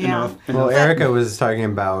 Yeah. Well, Erica was talking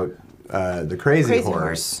about the Crazy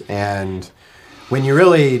Horse, and when you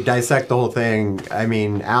really dissect the whole thing, I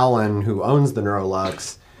mean, Alan, who owns the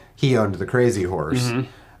Neurolux, he owned the Crazy Horse.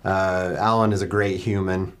 Mm-hmm. Alan is a great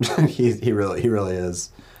human. he really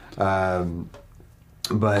is. But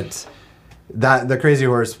the Crazy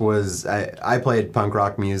Horse was, I played punk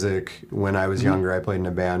rock music when I was younger. I played in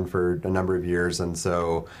a band for a number of years, and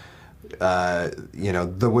so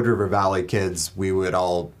the Wood River Valley kids, we would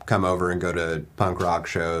all come over and go to punk rock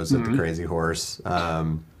shows at the Crazy Horse.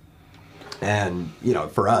 And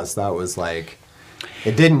for us, that was like,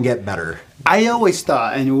 it didn't get better. I always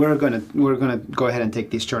thought, and we're gonna go ahead and take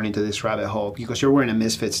this journey to this rabbit hole because you're wearing a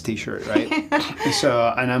Misfits T-shirt, right?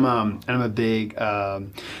 So, and I'm a big.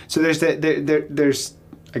 So there's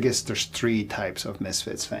I guess there's 3 types of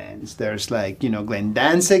Misfits fans. There's like Glenn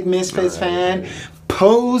Danzig Misfits fan,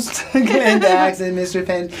 post Glenn Danzig Misfits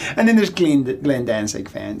fans, and then there's Glenn Danzig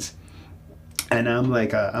fans. And I'm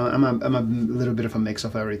like, I'm a little bit of a mix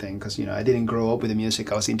of everything because I didn't grow up with the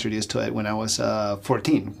music. I was introduced to it when I was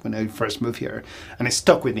 14 when I first moved here, and it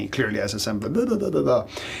stuck with me clearly as a son. Blah, blah, blah, blah, blah.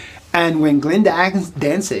 And when Glenn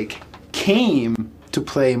Danzig came to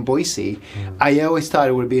play in Boise, I always thought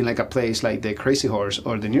it would be like a place like the Crazy Horse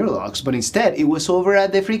or the Neurolux, but instead it was over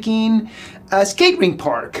at the freaking skate rink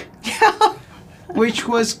park, which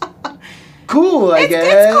was cool, I guess.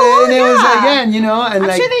 It's cool, and it was again, and I'm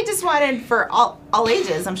like, sure they just wanted for all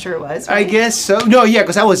ages. I'm sure it was. I Right? guess so. No, yeah,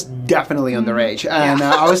 because I was definitely underage, and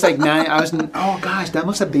I was like 9. Oh gosh, that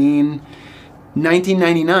must have been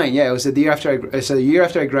 1999. Yeah, it was the year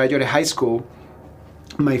after I graduated high school.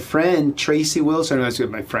 My friend Tracy Wilson was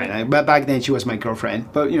my friend. But back then she was my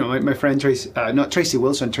girlfriend. But my friend Tracy, not Tracy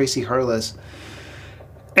Wilson, Tracy Hurles.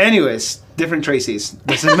 Anyways, different Tracys.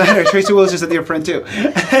 Doesn't matter. Tracy Wilson's a dear friend too.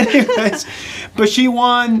 Anyways, but she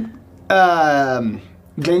won Glenn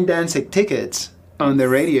Danzig tickets on the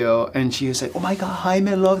radio, and she was like, "Oh my God,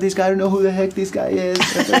 Jaime, I love this guy. I don't know who the heck this guy is."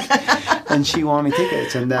 And she won me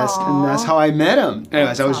tickets, and that's how I met him.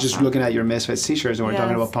 Anyways, I was just looking at your Misfits T-shirts, and we're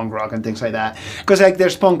talking about punk rock and things like that. Because like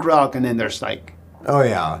there's punk rock, and then there's like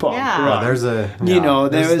punk rock. There's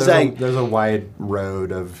there's a wide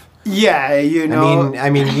road of. Yeah, I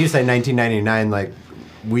mean, you say 1999, like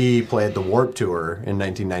we played the Warped Tour in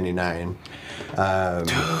 1999.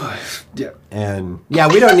 Yeah. And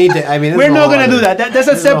we don't need to. I mean, we're not gonna do that. That's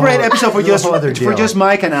a separate episode for just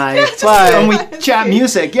Mike and I. And we chat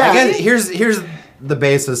music. Yeah. I guess here's the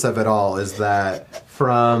basis of it all is that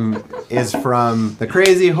from the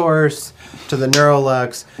Crazy Horse to the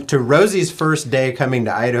Neurolux to Rosie's first day coming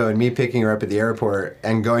to Idaho and me picking her up at the airport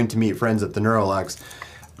and going to meet friends at the Neurolux.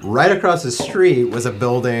 Right across the street was a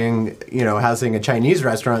building, housing a Chinese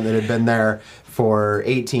restaurant that had been there for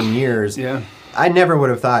 18 years. Yeah. I never would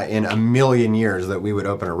have thought in a million years that we would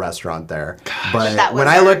open a restaurant there. But when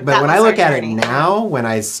I look at it now, when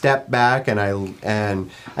I step back and I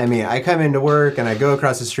come into work and I go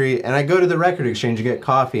across the street and I go to the record exchange to get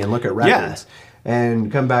coffee and look at records.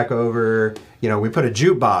 And come back over, we put a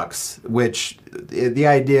jukebox, which the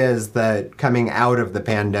idea is that coming out of the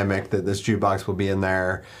pandemic that this jukebox will be in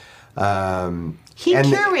there. He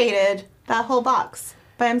curated that whole box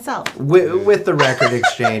by himself. With the record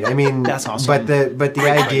exchange. I mean, that's awesome. But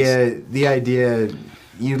the idea,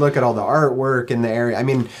 you look at all the artwork in the area. I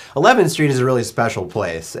mean, 11th Street is a really special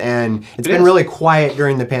place. And it's been really quiet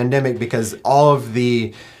during the pandemic because all of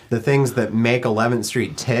the things that make 11th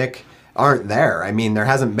Street tick aren't there. I mean, there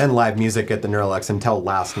hasn't been live music at the Neurolux until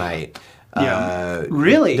last night. Yeah.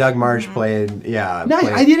 Really? Doug Marsh played,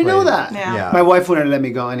 I didn't know that. Yeah. My wife wouldn't let me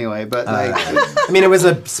go anyway, but like... I mean, it was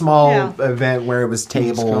a small event where it was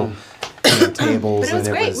tables. But it was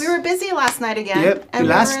great. We were busy last night again. Yep. And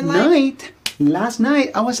Last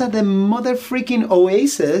night, I was at the mother freaking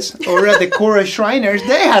Oasis or at the Cora Shriners.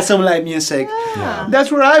 They had some live music. Yeah.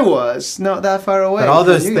 That's where I was, not that far away. But all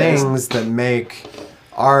those things that make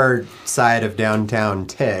our side of downtown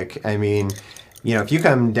tick, I mean, if you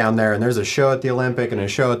come down there and there's a show at the Olympic and a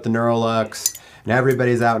show at the Neurolux and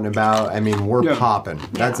everybody's out and about, I mean, we're popping.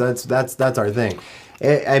 That's our thing.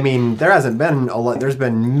 I mean, there hasn't been a lot. There's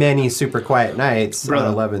been many super quiet nights on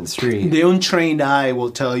 11th Street. The untrained eye will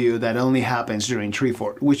tell you that only happens during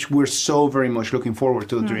Treefort, which we're so very much looking forward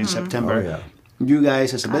to during September. Oh, yeah. You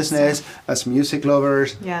guys as a business, as music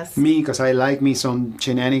lovers, me because I like me some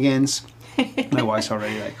shenanigans. My wife's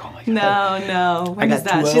already like, oh my God. No. When is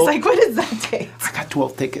that? She's like, what is that date? I got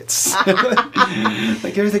 12 tickets. Like,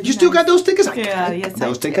 everything. Like, you still got those tickets? Yes,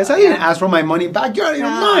 those tickets. I didn't ask for my money back. You're out of your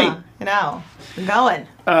mind.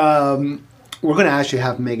 I'm going. we're going to actually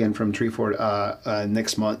have Megan from Treeford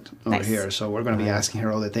next month over Nice. here. So we're going to be asking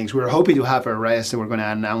her all the things. We were hoping to have her rest, and we're going to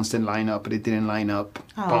announce the lineup, but it didn't line up.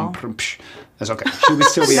 Oh. That's okay. She will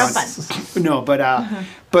still be No on. fun. No,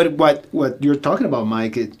 but what you're talking about,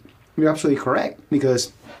 Mike, you're absolutely correct,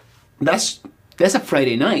 because that's a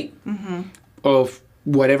Friday night of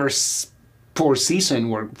whatever fourth season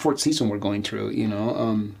we're going through. You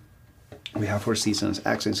know, we have 4 seasons.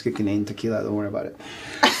 Accents kicking in, tequila. Don't worry about it.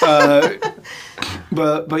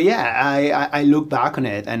 But yeah, I look back on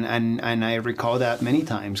it and I recall that many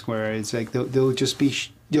times, where it's like there'll just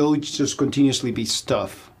continuously be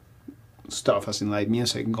stuff as in live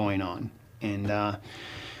music going on, and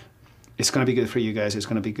it's gonna be good for you guys. It's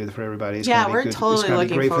gonna be good for everybody. It's Yeah, gonna be we're good. totally it's gonna looking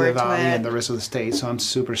be great for the forward to valley it. and the rest of the state. So I'm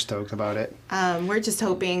super stoked about it. We're just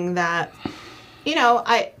hoping that,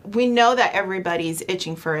 we know that everybody's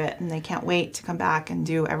itching for it and they can't wait to come back and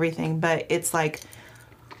do everything. But it's like,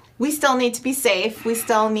 we still need to be safe. We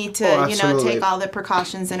still need to, absolutely. take all the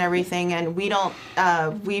precautions and everything. And we don't,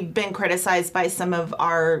 we've been criticized by some of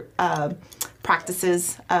our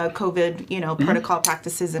practices, COVID, protocol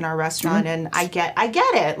practices in our restaurant. And I get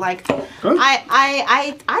it. Like, Good.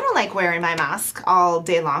 I don't like wearing my mask all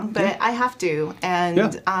day long, but I have to.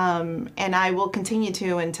 And, and I will continue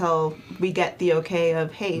to until we get the okay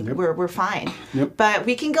of, hey, we're fine. Yep. But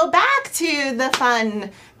we can go back to the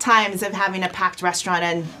fun times of having a packed restaurant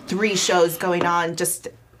and 3 shows going on just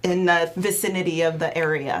in the vicinity of the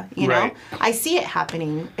area, Right. I see it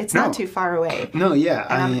happening. It's not too far away. No, yeah,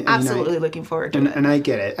 And I'm absolutely looking forward to it. And I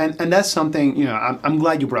get it, and that's something, I'm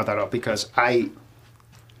glad you brought that up, because I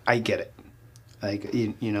get it. Like,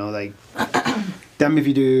 like, damn if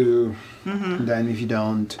you do, damn if you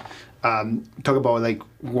don't. Talk about like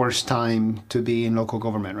worst time to be in local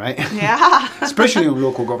government, right? Yeah. Especially in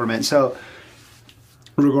local government. So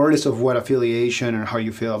regardless of what affiliation or how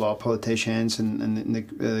you feel about politicians and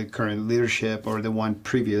the current leadership or the one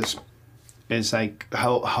previous, it's like,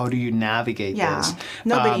 how do you navigate this?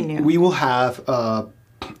 Nobody knew. We will have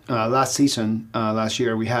last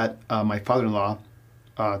year we had my father-in-law,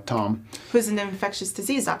 Tom. Who's an infectious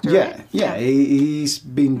disease doctor, Yeah, right? yeah. He's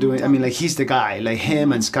been doing, I mean, like, he's the guy. Like,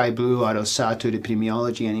 him and Sky Blue out of SATU,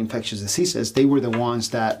 epidemiology and infectious diseases, they were the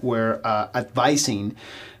ones that were advising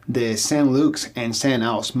the St. Luke's and St.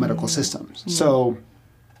 Al's medical systems. So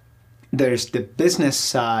there's the business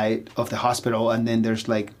side of the hospital, and then there's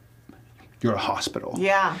like, you're a hospital.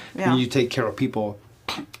 Yeah. And you take care of people.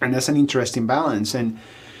 And that's an interesting balance. And,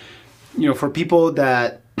 for people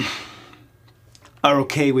that are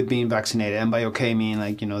okay with being vaccinated, and by okay I mean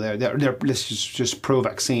like, they're let's just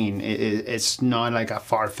pro-vaccine. It's not like a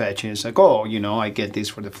far-fetched. It's like, I get this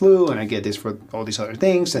for the flu and I get this for all these other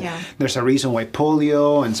things. And there's a reason why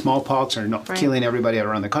polio and smallpox are not killing everybody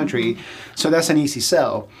around the country. So that's an easy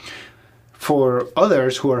sell. For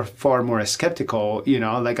others who are far more skeptical,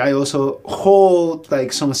 like, I also hold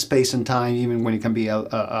like some space and time, even when it can be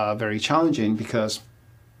very challenging, because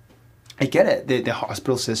I get it. The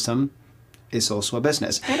hospital system is also a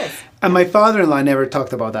business. It is. And my father-in-law never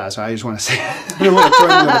talked about that, so I just want to say, I don't want to throw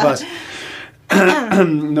him under the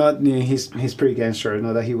bus. He's pretty gangster,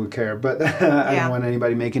 not that he would care, but I don't want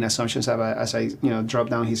anybody making assumptions as I drop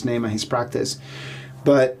down his name and his practice.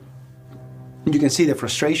 But you can see the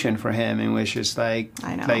frustration for him, in which it's like,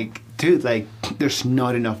 I know. like, dude, like, there's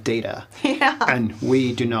not enough data. Yeah. And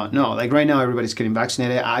we do not know. Like, right now, everybody's getting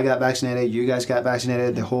vaccinated. I got vaccinated. You guys got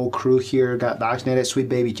vaccinated. The whole crew here got vaccinated. Sweet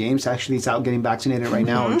baby James actually is out getting vaccinated right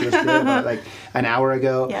now, or just did about like an hour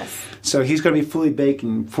ago. Yes. So he's going to be fully baked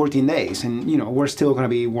in 14 days. And, we're still going to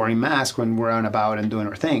be wearing masks when we're out and about and doing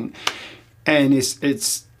our thing. And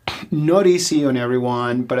it's not easy on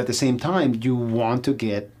everyone, but at the same time, you want to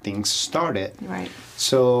get things started. Right.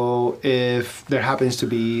 So if there happens to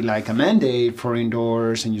be like a mandate for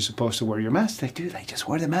indoors and you're supposed to wear your mask, like, dude, like, just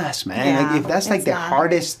wear the mask, man. Yeah, like, if that's like it's the not.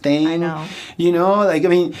 hardest thing, I know. like, I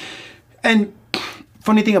mean, and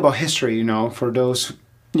funny thing about history, for those,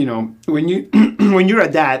 when you when you're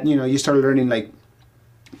a dad, you start learning like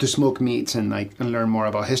to smoke meats and learn more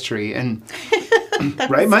about history and.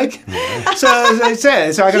 Right, Mike? So as I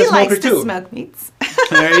said, I got a smoker too. He likes to smoke meats.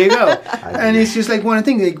 There you go. And it's just like one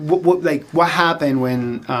thing, like what happened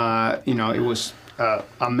when it was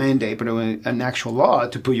a mandate, but it was an actual law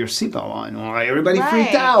to put your seatbelt on. Well, everybody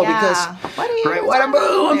freaked out because what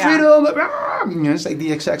freedom. It's like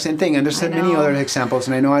the exact same thing. And there's many other examples,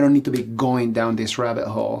 and I know I don't need to be going down this rabbit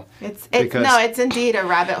hole. It's indeed a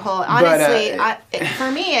rabbit hole. Honestly,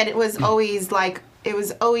 for me, it was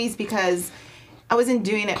always because I wasn't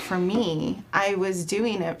doing it for me. I was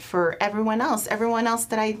doing it for everyone else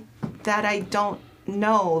that I don't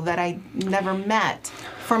know, that I never met.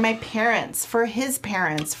 for my parents, for his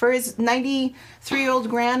parents, for his 93-year-old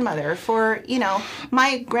grandmother, for,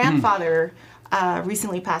 my grandfather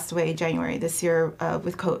recently passed away January this year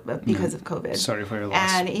because of COVID. Sorry for your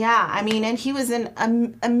loss. And and he was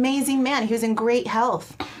an amazing man. He was in great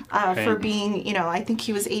health for being, I think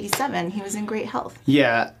he was 87. He was in great health.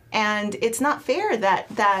 Yeah. And it's not fair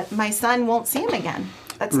that my son won't see him again.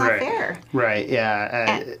 That's not fair. Right,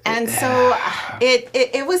 yeah. And so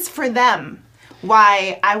it was for them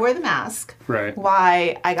why I wear the mask, right?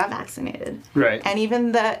 Why I got vaccinated. Right. And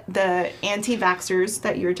even the anti-vaxxers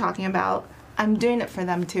that you're talking about, I'm doing it for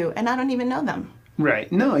them too. And I don't even know them.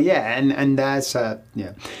 Right. No, yeah. And that's, I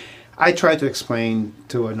try to explain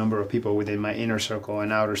to a number of people within my inner circle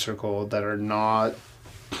and outer circle that are not,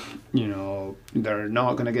 they're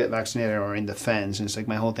not going to get vaccinated or in the fence. And it's like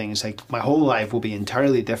my whole thing is like my whole life will be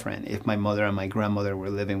entirely different if my mother and my grandmother were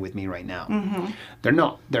living with me right now. Mm-hmm. They're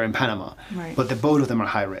not. They're in Panama. Right. But both of them are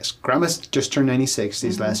high risk. Grandma's just turned 96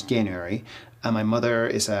 this last January. And my mother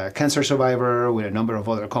is a cancer survivor with a number of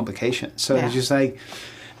other complications. So it's just like,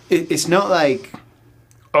 it's not like,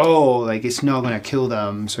 it's not going to kill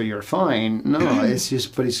them, so you're fine. No, it's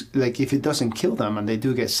just, but it's like if it doesn't kill them and they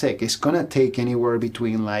do get sick, it's going to take anywhere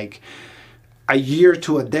between like a year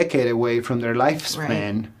to a decade away from their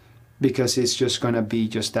lifespan because it's just going to be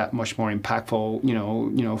just that much more impactful,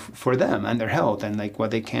 for them and their health and like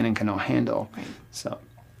what they can and cannot handle. Right. So.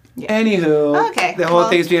 Yeah. Anywho, the whole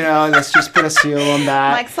thing's, let's just put a seal on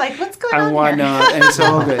that. Mike's like, what's going on and why here? not? And it's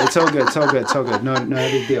all good. It's all good. It's all good. It's all good. No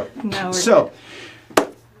big deal. No, so,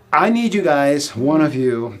 I need you guys, one of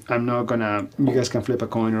you, you guys can flip a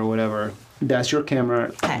coin or whatever. That's your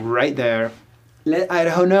camera right there. Let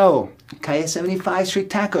Idaho know. Calle 75 Street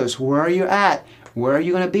Tacos, where are you at? Where are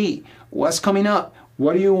you going to be? What's coming up?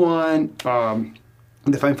 What do you want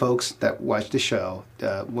the fine folks that watch the show,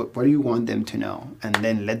 what do you want them to know? And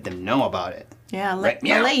then let them know about it. Yeah, I'll let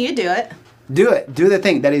you do it. Do it. Do the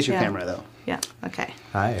thing. That is your camera, though. Yeah, okay.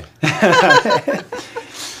 Hi.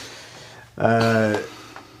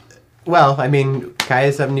 Well,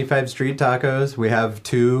 Calle 75 Street Tacos, we have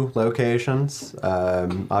 2 locations.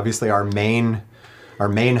 Obviously, our main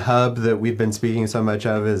hub that we've been speaking so much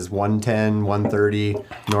of is 110, 130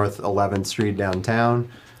 North 11th Street downtown,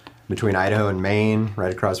 between Idaho and Maine,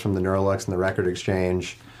 right across from the Neurolux and the Record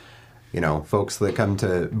Exchange. Folks that come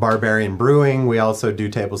to Barbarian Brewing, we also do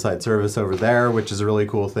tableside service over there, which is a really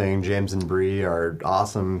cool thing. James and Bree are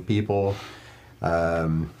awesome people.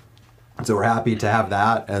 So we're happy to have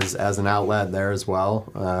that as an outlet there as well.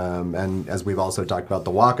 And as we've also talked about,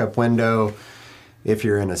 the walk-up window, if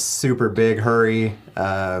you're in a super big hurry,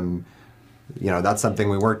 that's something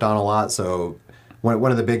we worked on a lot. So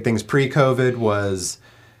one of the big things pre-COVID was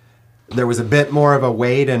there was a bit more of a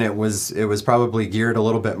wait, and it was probably geared a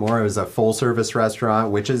little bit more. It was a full service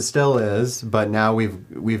restaurant, which it still is, but now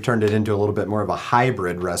we've turned it into a little bit more of a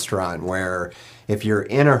hybrid restaurant where if you're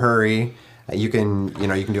in a hurry, you can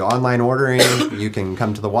do online ordering, you can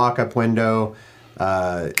come to the walk-up window,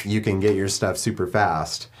 you can get your stuff super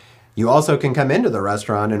fast. You also can come into the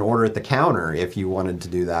restaurant and order at the counter if you wanted to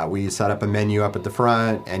do that. We set up a menu up at the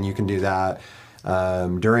front, and you can do that.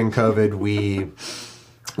 During COVID,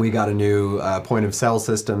 we got a new point of sale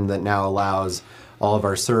system that now allows all of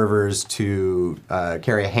our servers to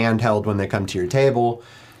carry a handheld when they come to your table.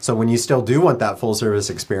 So when you still do want that full service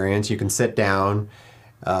experience, you can sit down,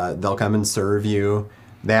 they'll come and serve you.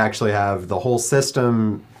 They actually have the whole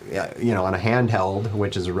system on a handheld,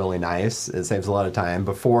 which is really nice. It saves a lot of time.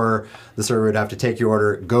 Before, the server would have to take your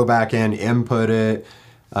order, go back in, input it,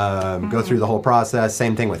 go through the whole process.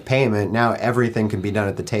 Same thing with payment. Now everything can be done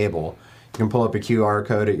at the table. You can pull up a QR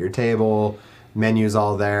code at your table, menus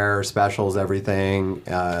all there, specials, everything.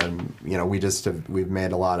 We've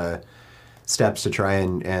made a lot of steps to try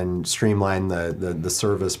and streamline the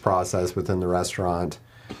service process within the restaurant.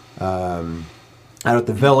 Out at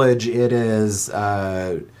the Village, it is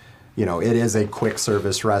it is a quick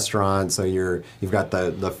service restaurant. So you've got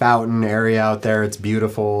the fountain area out there. It's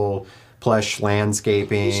beautiful, plush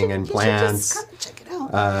landscaping and plants. You should just come check it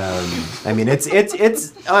out.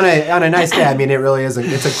 It's on a nice day. It really is.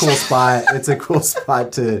 It's a cool spot. It's a cool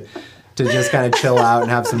spot to just kind of chill out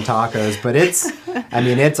and have some tacos. But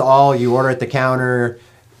it's all you order at the counter,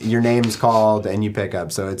 your name's called, and you pick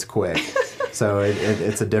up. So it's quick. So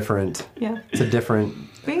it's a different. Yeah. It's a different.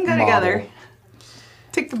 We can go model. together.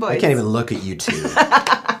 Take the boys. I can't even look at you two.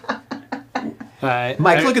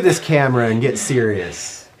 Mike, look at this camera and get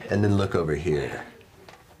serious, and then look over here.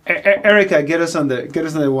 Erica, get us on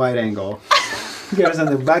the wide angle. Get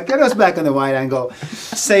us back on the wide angle.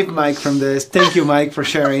 Save Mike from this. Thank you, Mike, for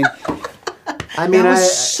sharing. That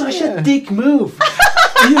was such a dick move.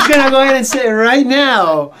 I'm just gonna go ahead and say it right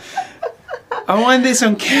now. I want this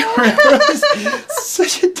on camera.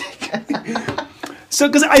 Such a dick. So,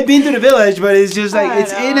 because I've been to the village, but it's just like,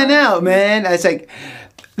 it's in and out, man. It's like,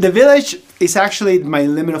 the village is actually my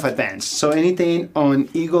limit of advance. So anything on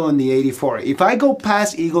Eagle and the 84. If I go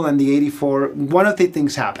past Eagle and the 84, one of the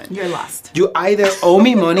things happen. You're lost. You either owe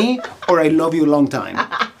me money or I love you a long time.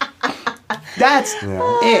 That's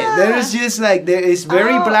it. There's just like, there is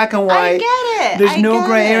very black and white. I get it. There's no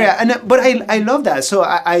gray it. area. But I love that. So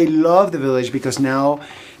I love the village because now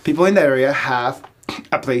people in the area have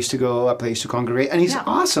a place to go, a place to congregate, and it's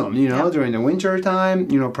awesome, during the winter time,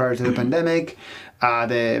 prior to the pandemic,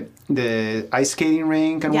 the ice skating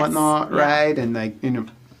rink and whatnot, right? And like, even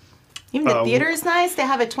the theater is nice. They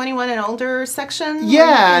have a 21 and older section.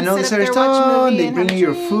 Yeah, and all this other stuff. They bring you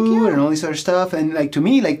your food and all this other stuff. And like, to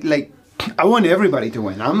me, like I want everybody to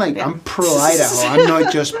win. I'm like, I'm pro Idaho. I'm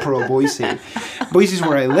not just pro Boise. Boise's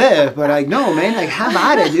where I live, but like, no, man, like, have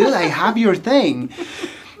at it, dude. Like, have your thing.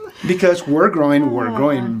 Because we're growing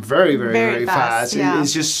very, very, very fast. Yeah.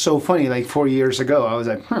 It's just so funny. Like 4 years ago, I was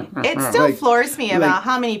like, it still floors me about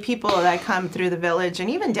how many people that come through the village and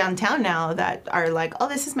even downtown now that are like, oh,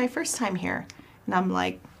 this is my first time here. And I'm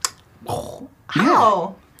like,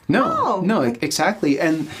 how? No, exactly.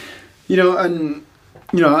 And,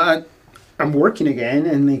 I'm working again,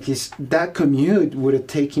 and like that commute would have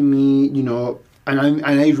taken me, and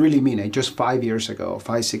I really mean it, just 6 years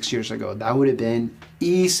ago, that would have been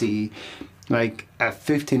easy, like a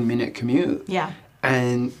 15-minute commute. Yeah.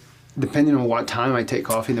 And depending on what time I take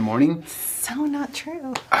off in the morning. So not true.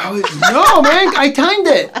 No, man, I timed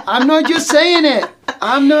it. I'm not just saying it.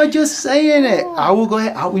 I will go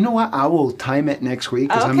ahead. You know what? I will time it next week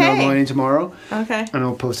because I'm not going in tomorrow. Okay. And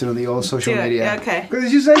I'll post it on the old social Do it. media. Okay. Because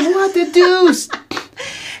it's just like, what the deuce?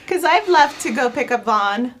 Because I've left to go pick up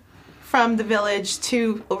Vaughn from the village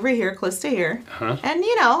to over here, close to here. Uh-huh. And,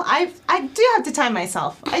 I do have to time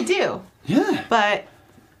myself. I do. Yeah. But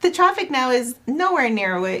the traffic now is nowhere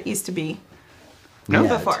near what it used to be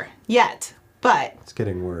before. Yet. But it's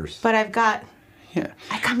getting worse. But I got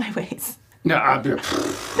my ways. No, okay,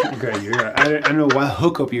 I don't know what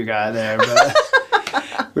hookup you got there, but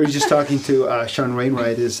we were just talking to Sean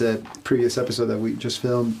Wainwright, this previous episode that we just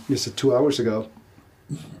filmed just 2 hours ago.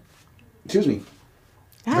 Excuse me.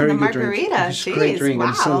 Yeah, Very the good margarita. Drink. Just great drink. Wow.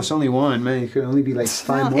 And so it's only one. Man, it could only be like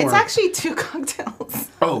five more. It's actually 2 cocktails.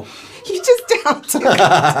 Oh. You just downed 2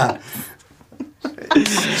 cocktails.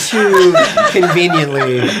 Too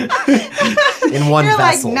conveniently in one You're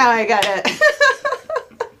vessel. Like, no, I got it.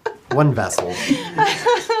 One vessel.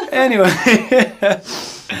 Anyway.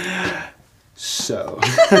 So.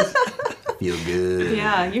 Feel good.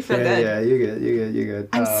 Yeah, you feel good. Yeah, you're good.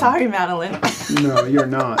 I'm sorry, Madeline. No, you're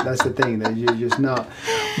not. That's the thing, that you're just not.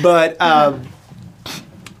 But,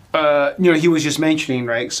 he was just mentioning,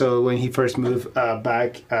 right? So when he first moved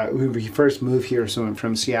when he first moved here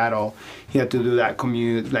from Seattle, he had to do that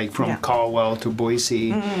commute, like from Caldwell to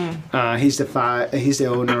Boise. Mm-hmm. He's the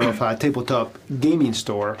owner of a tabletop gaming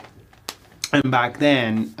store. And back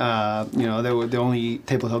then, the only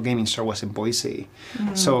tabletop gaming store was in Boise.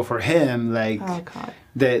 Mm-hmm. So for him, like,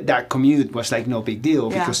 that commute was like no big deal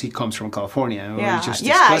because he comes from California. We were just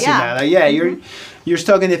discussing that. Like, you're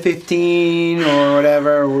stuck in the 15 or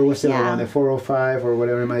whatever, or what's the other one, the 405 or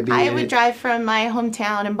whatever it might be. I would drive from my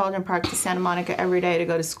hometown in Baldwin Park to Santa Monica every day to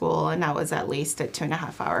go to school, and that was at least a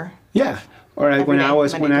 2.5 hour. Yeah. Or like when I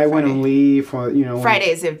went on leave for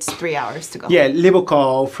Fridays, it's 3 hours to go. Yeah, Libo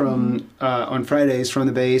call from on Fridays from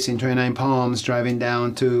the base in 29 Palms, driving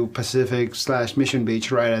down to Pacific/Mission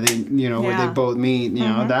Beach, right? I think where they both meet.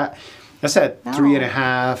 That's at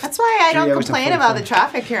 3.5. That's why I don't complain about the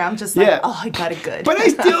traffic here. I'm just like, I got it good. But I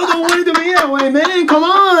still don't want it to be that way, man. Come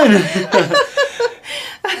on.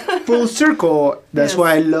 Full circle. That's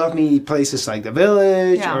why I love me places like the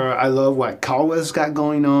Village, or I love what Caldwell's got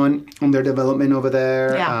going on their development over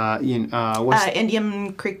there. Yeah. What's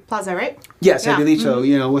Indian Creek Plaza, right? Yes, I believe so.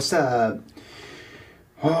 What's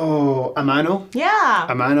Amano. Yeah.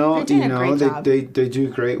 Amano, they're doing a great job. They do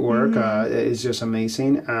great work. It's just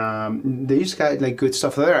amazing. They just got like good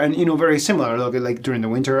stuff there, and very similar. Look at like during the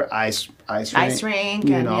winter, ice rink.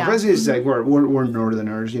 But it's like we're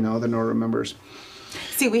Northerners. The Northern members.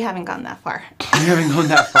 See, we haven't gone that far. We haven't gone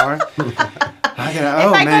that far. If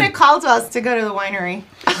I go to Caldwell's to go to the winery.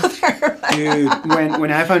 Dude,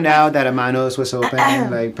 when I found out that Amano's was open,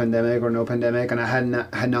 like pandemic or no pandemic, and I had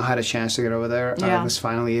not had a chance to get over there, I was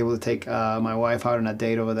finally able to take my wife out on a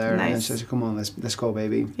date over there. Nice. And she said, "Come on, let's go,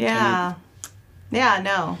 baby." Yeah. Yeah,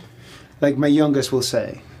 no. Like my youngest will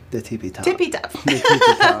say, The tippy top. Tippy top. The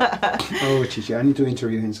tippy top. Oh, Chichi, I need to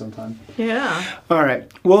interview him sometime. Yeah. All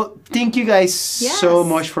right. Well, thank you guys so Yes.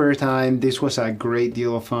 much for your time. This was a great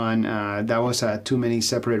deal of fun. That was too many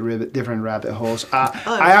separate different rabbit holes.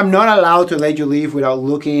 I am not allowed to let you leave without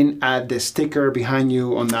looking at the sticker behind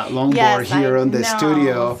you on that longboard Yes, here I on the know.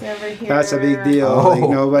 studio. It's over That's a big here. deal. Oh. Like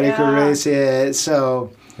nobody could Yeah. really see it.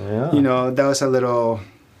 So, Yeah. you know, that was a little.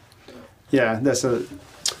 Yeah,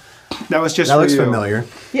 that was just That for looks you. familiar.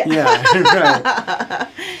 Yeah, right.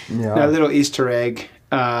 Yeah. A little Easter egg.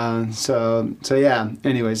 So yeah.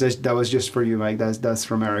 Anyways, that was just for you, Mike. That's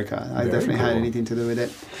from America. I Very definitely had cool. anything to do with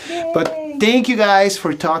it. Yay. But thank you guys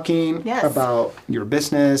for talking Yes. about your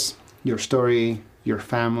business, your story, your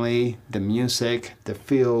family, the music, the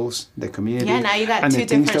feels, the community. Yeah, now you got and two the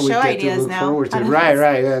things different that we show get to ideas look now. forward to. I don't know.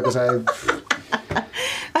 Right. Yeah, because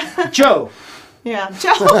Joe, Yeah.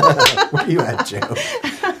 Joe. Where you at, Joe?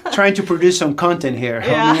 trying to produce some content here.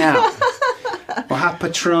 Help me out. We'll have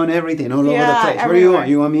Patron everything all over the Yeah, place. What do you everywhere. want?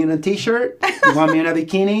 You want me in a t-shirt? You want me in a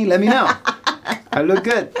bikini? Let me know. I look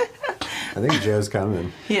good. I think Joe's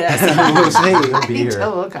coming. Yes. We'll see. He'll be here.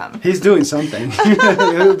 Joe will come. He's doing something.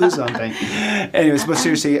 He'll do something. Anyways, but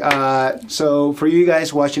seriously, so for you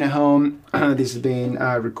guys watching at home, this is being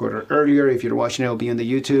recorded earlier. If you're watching, it'll be on the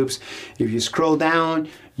YouTubes. If you scroll down,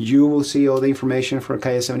 you will see all the information for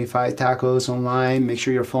Calle 75 Tacos online. Make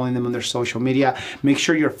sure you're following them on their social media. Make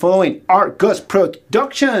sure you're following Argus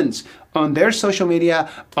Productions on their social media,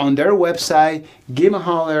 on their website. Give them a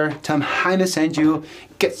holler. Tell them Jaime sent you.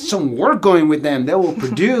 Get some work going with them. They will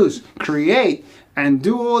produce, create, and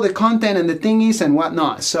do all the content and the thingies and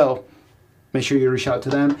whatnot. So make sure you reach out to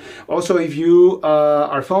them. Also, if you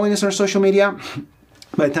are following us on social media,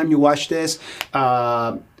 by the time you watch this,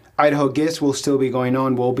 Idaho Gifts will still be going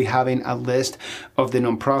on. We'll be having a list of the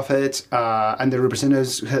nonprofits and the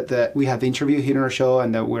representatives that we have interviewed here on our show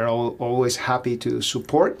and that we're always happy to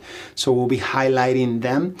support. So we'll be highlighting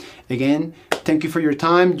them. Again, thank you for your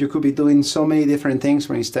time. You could be doing so many different things,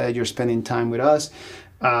 but instead you're spending time with us.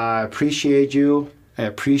 Appreciate you. I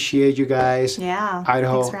appreciate you guys. Yeah.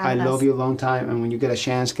 Idaho, Thanks for I having love us. you a long time. And when you get a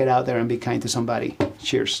chance, get out there and be kind to somebody.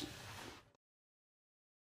 Cheers.